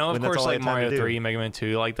 And you know, of when that's course, all I like had time to Mario do. 3, Mega Man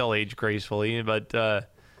 2, like they'll age gracefully, but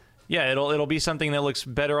yeah, it'll be something that looks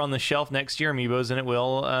better on the shelf next year, Amiibos, than it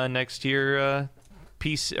will next year,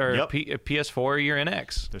 PS4 or year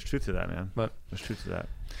NX. There's truth to that, man. But There's truth to that.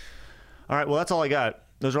 All right, well, that's all I got.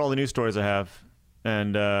 Those are all the news stories I have,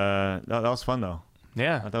 and that was fun though.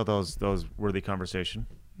 yeah, I thought that was worthy conversation.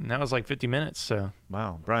 and that was like 50 minutes. So,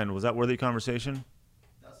 Wow, Brian, was that worthy conversation?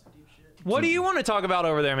 what do you want to talk about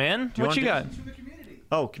over there, man? you What want you to- got?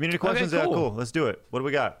 Oh, community questions. cool. Yeah, cool. Let's do it. What do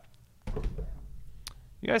we got?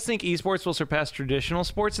 You guys think esports will surpass traditional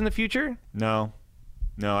sports in the future? No,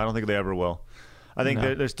 I don't think they ever will. I think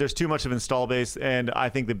No. there's too much of install base, and I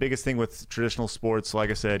think the biggest thing with traditional sports, like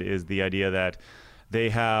I said, is the idea that they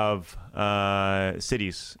have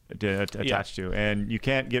cities attached to, and you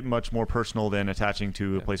can't get much more personal than attaching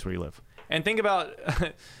to a place where you live. And think about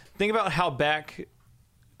think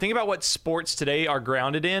about what sports today are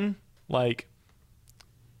grounded in, like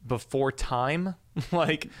before time,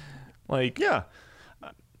 like Yeah,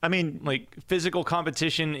 I mean, like physical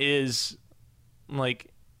competition is like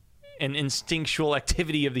an instinctual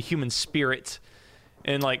activity of the human spirit,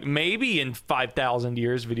 and like maybe in 5,000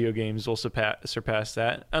 years video games will surpass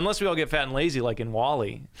that, unless we all get fat and lazy like in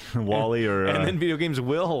Wall-E. Wall-E or and then video games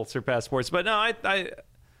will surpass sports. But no,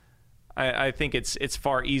 I think it's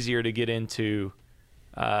far easier to get into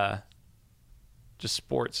just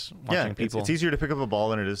sports, watching people. It's easier to pick up a ball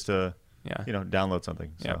than it is to Yeah. download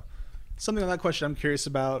something. So. Yeah. Something on that question I'm curious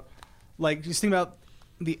about. Like, just think about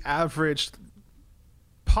the average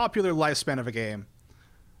popular lifespan of a game.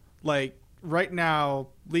 Like, right now,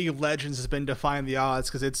 League of Legends has been defying the odds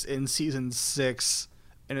because it's in season 6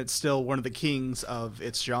 and it's still one of the kings of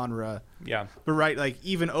its genre. Yeah. But right, like,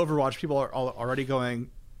 even Overwatch, people are already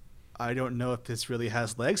going, I don't know if this really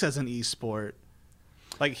has legs as an esport.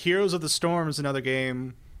 Like, Heroes of the Storm is another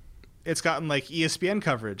game. It's gotten like ESPN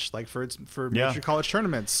coverage, like for major college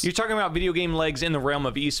tournaments. You're talking about video game legs in the realm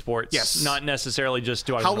of esports, Yes. not necessarily just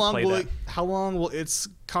do I How want to long play will that. how long will its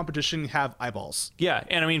competition have eyeballs? Yeah,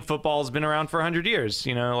 and I mean football's been around for 100 years.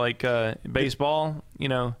 You know, like baseball. You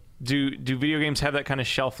know, do video games have that kind of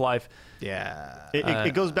shelf life? Yeah.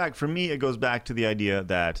 It goes back, for me, it goes back to the idea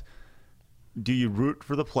that, do you root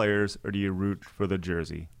for the players or do you root for the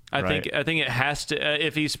jersey? I right? think it has to.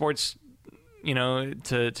 If esports, you know,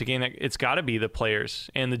 to gain that, it's got to be the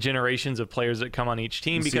players and the generations of players that come on each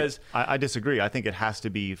team. See, Because I disagree. I think it has to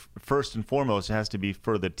be, first and foremost, it has to be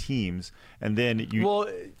for the teams, and then you. well,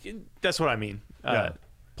 that's what I mean. Yeah.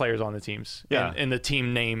 players on the teams. Yeah. And the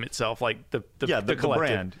team name itself, like the the collective.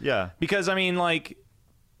 brand. Yeah. Because I mean, like,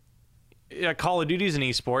 yeah, Call of Duty is an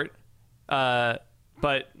esport,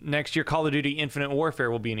 but next year Call of Duty Infinite Warfare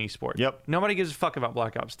will be an esport. Yep. Nobody gives a fuck about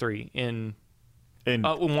Black Ops 3 in In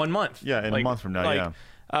 1 month. yeah, in a month from now. Yeah.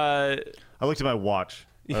 I looked at my watch.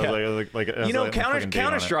 Yeah. I was like, You know, I was like, fucking date on it.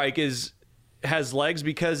 Counter Strike has legs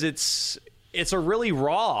because it's a really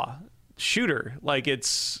raw shooter. Like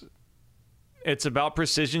it's about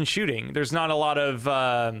precision shooting. There's not a lot of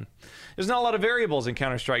variables in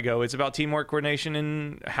Counter Strike Go. It's about teamwork, coordination,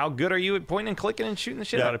 and how good are you at pointing and clicking and shooting the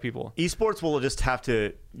shit out of people. Esports will just have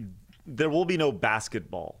to. There will be no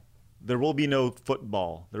basketball. There will be no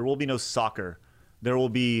football. There will be no soccer. There will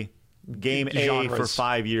be game A Genres. for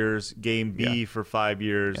 5 years, game B Yeah. for 5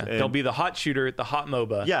 years. Yeah. And There'll be the hot shooter, the hot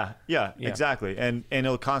MOBA. yeah, exactly. And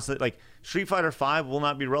it'll constantly, like, Street Fighter 5 will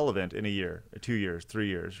not be relevant in a year, 2 years, 3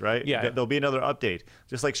 years, right? Yeah. There'll be another update.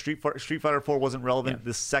 Just like Street Fighter 4 wasn't relevant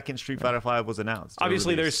the second Street Fighter 5 was announced. or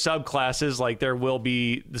Obviously, released. there's subclasses. Like there will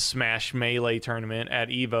be the Smash Melee tournament at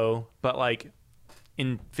EVO, but like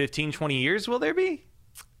in 15, 20 years, will there be?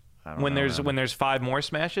 I don't When know, there's man. when there's 5 more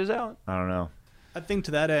Smashes out? I don't know. I think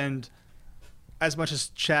to that end, as much as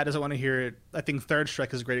Chad doesn't want to hear it, I think Third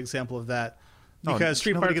Strike is a great example of that. Oh, Because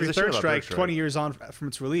Street nobody Fighter gives 3 a shit Third about Third Strike, Strike. 20 years on from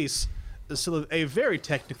its release, is still a very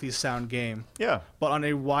technically sound game. Yeah. But on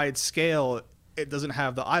a wide scale, it doesn't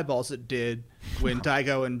have the eyeballs it did when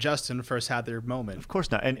Daigo and Justin first had their moment. Of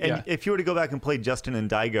course not. And Yeah. if you were to go back and play Justin and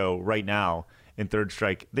Daigo right now in Third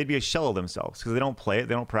Strike, they'd be a shell of themselves because they don't play it,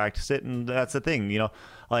 they don't practice it, and that's the thing, you know.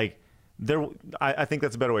 Like I think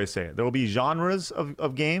that's a better way to say it. There will be genres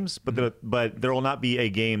of games, but but there will not be a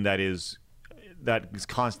game that is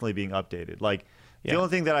constantly being updated. Like the only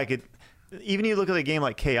thing that I could, even you look at a game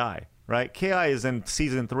like KI. Right, KI is in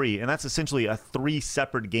season 3, and that's essentially 3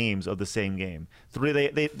 separate games of the same game.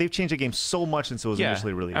 They've changed the game so much since it was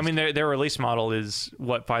initially released. I mean, their release model is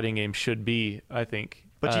what fighting games should be, I think.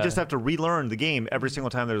 But you just have to relearn the game every single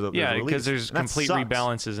time there's a release. Because there's And that complete sucks.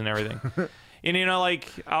 rebalances and everything. And you know,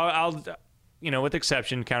 like I'll with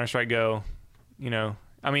exception, Counter Strike Go. You know,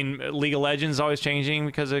 I mean, League of Legends is always changing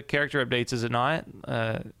because of character updates, is it not?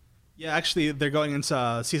 Yeah, actually, they're going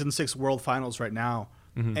into Season 6 World Finals right now.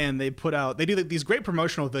 Mm-hmm. And they do these great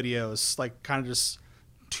promotional videos, like kind of just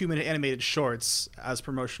 2-minute animated shorts as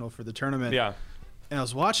promotional for the tournament. Yeah. And I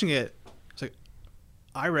was watching it. It's like,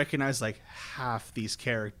 I recognize like half these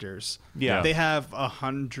characters. Yeah. They have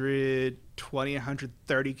 120,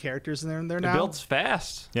 130 characters in there It now. builds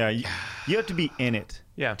fast. Yeah, you have to be in it.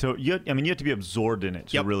 Yeah. You have to be absorbed in it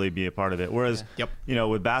to Yep. really be a part of it. Whereas, Yep. you know,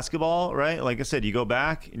 with basketball, right? Like I said, you go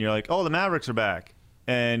back and you're like, oh, the Mavericks are back,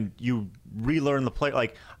 and you relearn the play.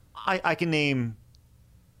 Like, I can name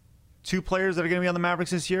 2 players that are going to be on the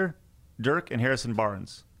Mavericks this year: Dirk and Harrison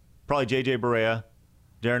Barnes. Probably JJ Barea,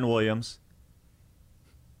 Darren Williams.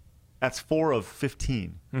 That's 4 of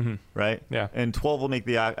 15, right? Yeah. And 12 will make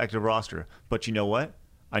the active roster. But you know what?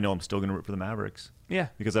 I know I'm still going to root for the Mavericks. Yeah.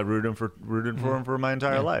 Because I've rooted for them for my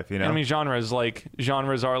entire life. You know. I mean, genres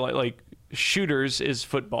are like shooters is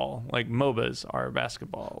football, like MOBAs are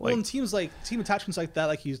basketball. Like Well, and team attachments like that,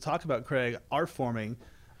 like you talked about, Craig, are forming.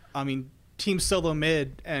 I mean, Team Solo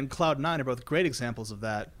Mid and Cloud9 are both great examples of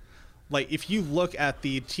that. Like, if you look at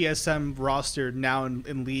the TSM roster now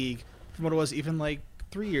in League from what it was even like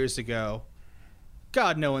 3 years ago,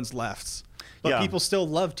 God, no one's left. But Yeah. people still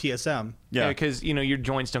love TSM. Yeah. because your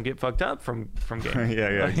joints don't get fucked up from game.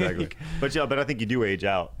 yeah, exactly. But I think you do age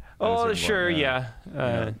out. at a Oh, certain sure, point,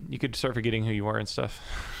 yeah. You could start forgetting who you were and stuff.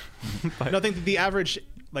 No, I think that the average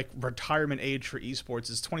like retirement age for esports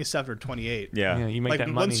is 27 or 28. Yeah. Yeah, you make Like that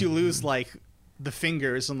money. once you lose like the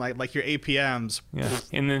fingers and like your APMs. Yeah.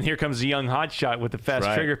 And then here comes the young hotshot with the fast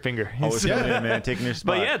Right. trigger finger. Always coming in, man, taking your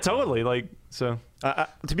spot. But yeah, totally. Like so.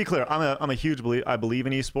 To be clear, I'm a huge believer. I believe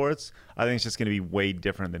in esports. I think it's just going to be way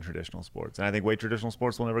different than traditional sports, and I think traditional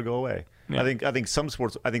sports will never go away. Yeah. I think some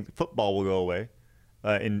sports. I think football will go away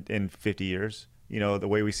in 50 years. You know, the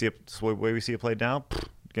way we see it played now,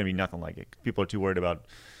 it's going to be nothing like it. People are too worried about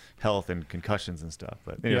health and concussions and stuff.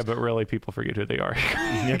 But anyways, Yeah, but really, people forget who they are.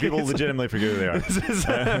 yeah, people legitimately forget who they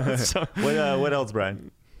are. So- What else,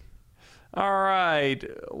 Brian? all right.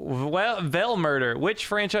 Well, Veil Murder. Which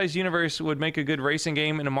franchise universe would make a good racing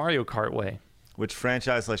game in a Mario Kart way? Which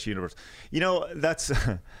franchise / universe? You know, that's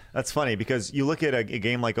funny because you look at a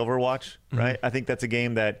game like Overwatch, right? I think that's a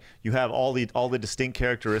game that you have all the distinct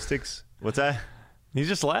characteristics. What's that? He's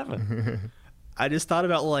just laughing. I just thought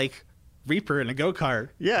about like Reaper in a go-kart.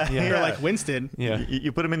 Yeah, Or like Winston. Yeah.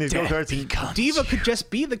 You put them in these go-karts and Diva could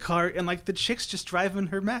just be the cart, and like the chick's just driving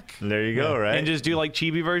her mech. there you go, right? And just do like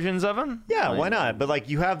chibi versions of them. yeah, why not? But like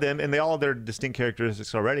you have them, and they all have their distinct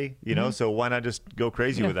characteristics already, you know. So why not just go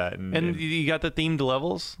crazy with that? And you got the themed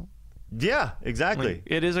levels. yeah, exactly. Like,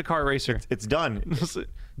 it is a kart racer. It's done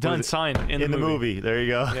Done, is it? signed in in the movie. There you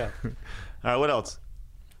go. Yeah. All right, what else?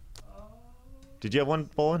 Did you have one,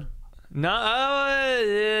 Bolin?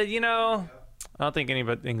 No, you know, I don't think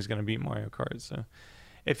anything's going to beat Mario Kart. So,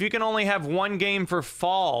 if you can only have one game for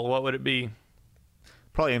fall, what would it be?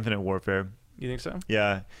 Probably Infinite Warfare. You think so?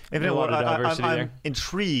 Yeah, Infinite A lot of Warfare. diversity I'm there.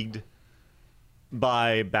 intrigued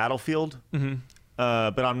by Battlefield,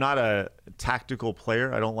 but I'm not a tactical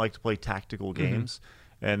player. I don't like to play tactical games,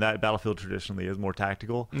 and that Battlefield traditionally is more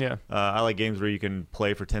tactical. Yeah. I like games where you can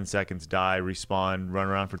play for 10 seconds, die, respawn, run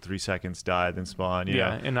around for 3 seconds, die, then spawn. You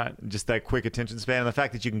know? And not. Just that quick attention span, and the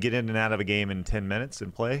fact that you can get in and out of a game in 10 minutes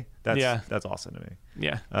and play. That's awesome to me.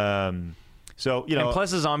 Yeah. So you know, And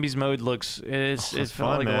plus, the zombies mode looks it's it's felt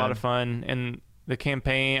fun, like a man. lot of fun, and the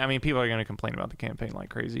campaign. I mean, people are going to complain about the campaign like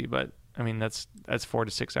crazy, but I mean that's 4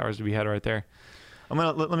 to 6 hours to be had right there. I'm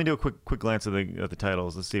gonna let me do a quick glance at the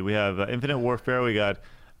titles. Let's see. We have Infinite Warfare. We got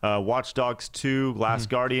Watch Dogs 2, Last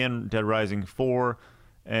Guardian, Dead Rising 4,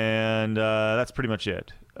 and that's pretty much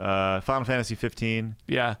it. Final Fantasy 15,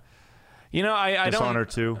 Yeah. You know, I Dishonored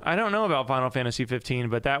don't 2, I don't know about Final Fantasy 15,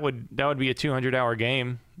 but that would be a 200-hour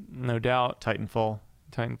game, no doubt. Titanfall.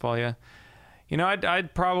 Titanfall, yeah. You know,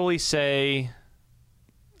 I'd probably say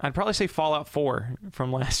Fallout 4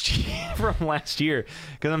 from last year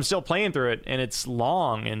because I'm still playing through it and it's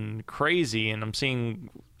long and crazy, and I'm seeing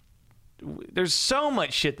there's so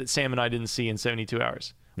much shit that Sam and I didn't see in 72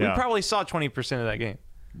 hours. We Yeah. probably saw 20% of that game.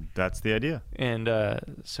 That's the idea. And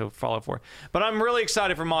so Fallout 4. But I'm really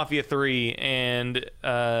excited for Mafia 3, and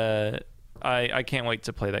I can't wait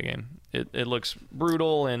to play that game. It looks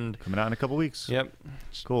brutal, and Coming out in a couple weeks. yep.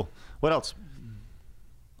 Cool. What else?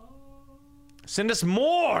 Send us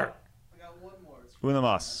more! Uno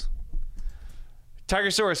mas.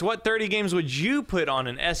 Tigersaurus, what 30 games would you put on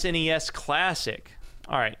an SNES Classic?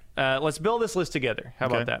 All right, let's build this list together. How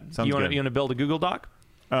about Okay, that? sounds You good. want to build a Google Doc?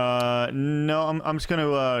 No, I'm just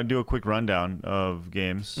gonna do a quick rundown of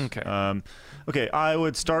games. Okay. Okay, I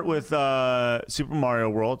would start with Super Mario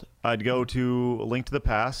World. I'd go to A Link to the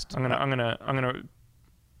Past. I'm gonna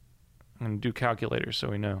do calculators so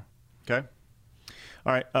we know. Okay.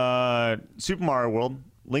 All right. Super Mario World,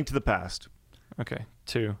 Link to the Past, Okay,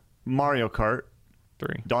 2, Mario Kart,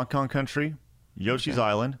 3. Donkey Kong Country, Yoshi's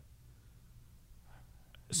Island.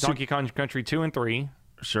 Donkey Kong Country 2 and 3.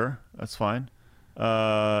 Sure, that's fine.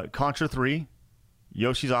 Contra 3,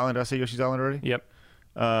 Yoshi's Island. Did I say Yoshi's Island already? Yep.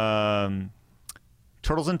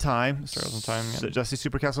 Turtles in Time. Turtles in Time, yeah. Did I say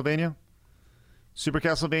Super Castlevania? Super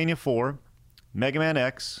Castlevania 4, Mega Man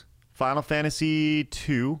X, Final Fantasy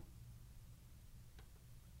 2,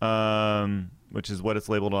 which is what it's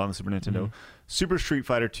labeled on the Super Nintendo. Super Street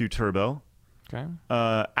Fighter 2 Turbo, Okay.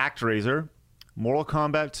 ActRaiser, Mortal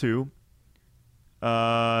Kombat 2,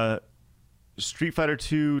 Street Fighter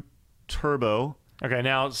 2 Turbo. Okay,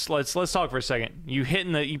 now let's talk for a second. You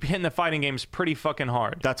hitting the fighting games pretty fucking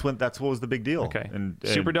hard. That's what was the big deal. Okay. And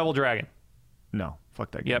Super Double Dragon. No,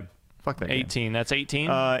 fuck that game. Yep. Fuck that game. 18. That's 18.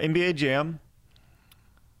 NBA Jam.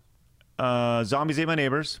 Zombies Ate My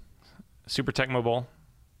Neighbors. Super Tecmo Bowl.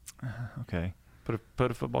 Okay.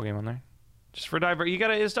 Put a football game on there. Just for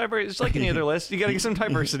it's diverse. It's like any other list. You got to get some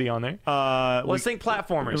diversity on there. Let's think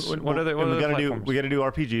platformers. What are the platformers? We got to do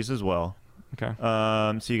RPGs as well. Okay.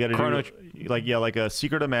 So you got to Chrono do like a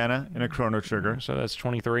Secret of Mana and a Chrono Trigger. So that's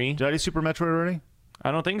 23. Did I do Super Metroid already?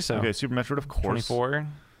 I don't think so. Okay, Super Metroid, of course. 24.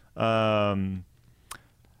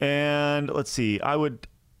 And let's see. I would,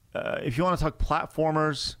 if you want to talk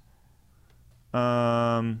platformers,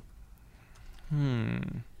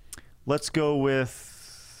 let's go with.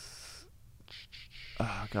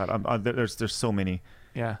 Oh God, there's so many.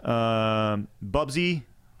 Yeah. Bubsy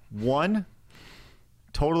 1.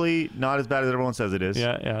 Totally not as bad as everyone says it is.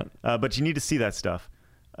 Yeah. But you need to see that stuff.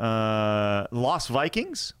 Lost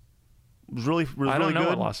Vikings was really good. I don't know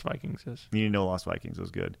what Lost Vikings is. You need to know Lost Vikings was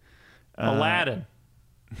good. Aladdin.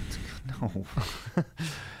 No.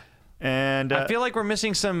 And I feel like we're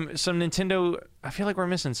missing some Nintendo. I feel like we're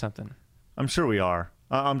missing something. I'm sure we are.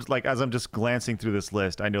 As I'm just glancing through this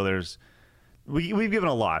list, I know we've given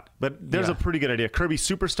a lot, but there's Yeah. a pretty good idea. Kirby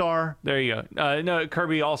Superstar. There you go. No,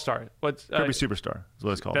 Kirby All Star. What's Kirby Superstar is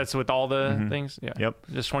what it's called. That's with all the things. Yeah. Yep.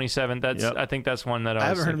 Just 27. That's. Yep. I think that's one that I I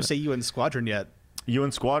haven't was heard him thinking. say UN Squadron yet.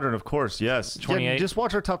 UN Squadron, of course. Yes. 28. Yeah, just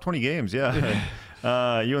watch our top 20 games. Yeah.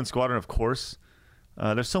 UN Squadron, of course.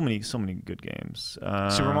 There's so many good games.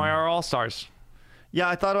 Super Mario All Stars. Yeah,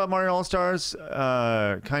 I thought about Mario All Stars,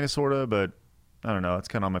 kind of, sort of, but I don't know. It's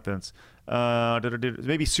kind of on my fence.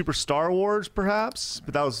 Maybe Super Star Wars, perhaps,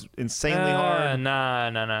 but that was insanely hard.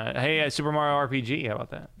 Nah. Hey, Super Mario RPG. How about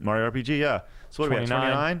that? Mario RPG, yeah. So what are we at?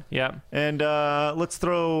 29? Yeah. And let's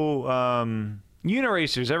throw.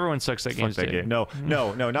 Uniracers. Everyone sucks at games. Fuck that game. No,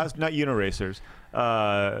 not Uniracers.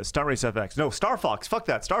 Stunt Race FX. No, Star Fox. Fuck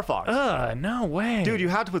that. Star Fox. No way. Dude, you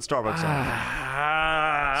had to put Star Fox on.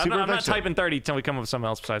 I'm not Adventure. typing 30 until we come up with something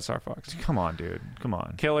else besides Star Fox. Come on, dude. Come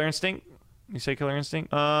on. Killer Instinct. You say Killer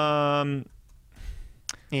Instinct?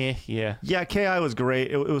 Yeah. Yeah. Ki was great.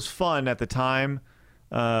 It was fun at the time,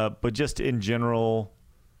 but just in general,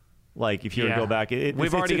 like if you were to go back,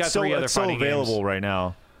 We've already got three other it's so fighting available games. right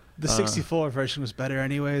now. The 64 version was better,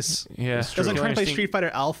 anyways. Yeah. Because I'm trying to play Street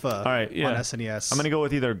Fighter Alpha All right, yeah. on SNES. I'm gonna go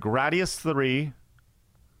with either Gradius 3,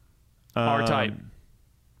 R-Type.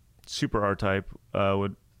 Super R-Type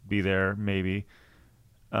would be there maybe,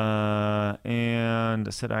 and I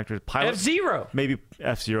said actors. Pilot, F-Zero. maybe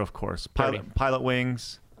F-Zero, of course. 30. Pilot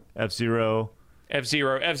Wings, F-Zero.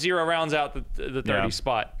 F-Zero rounds out the 30 Yeah.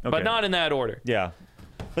 spot, Okay. but not in that order. Yeah,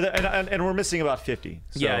 but and we're missing about 50.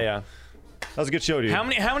 So Yeah. That was a good show, dude. How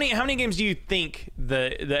many games do you think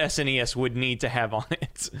the SNES would need to have on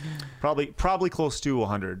it? Probably close to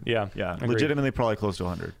 100. Yeah, Yeah. agreed. Legitimately probably close to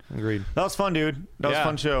 100. Agreed. That was fun, dude. That was a Yeah.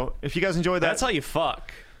 fun show. If you guys enjoyed that, That's how you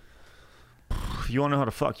fuck. if you want to know how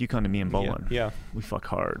to fuck, you come to me and Bolin. Yeah. We fuck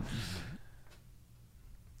hard.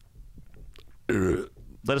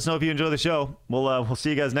 Let us know if you enjoy the show. We'll see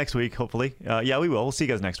you guys next week, hopefully. Yeah, we will. We'll see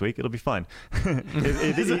you guys next week. It'll be fun. You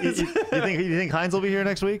think Heinz will be here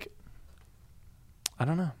next week? I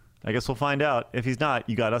don't know. I guess we'll find out. If he's not,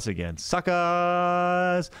 you got us again.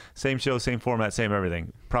 Suckers! Same show, same format, same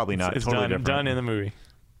everything. Probably not. It's totally done. different. Done in the movie.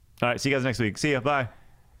 All right, see you guys next week. See ya. Bye.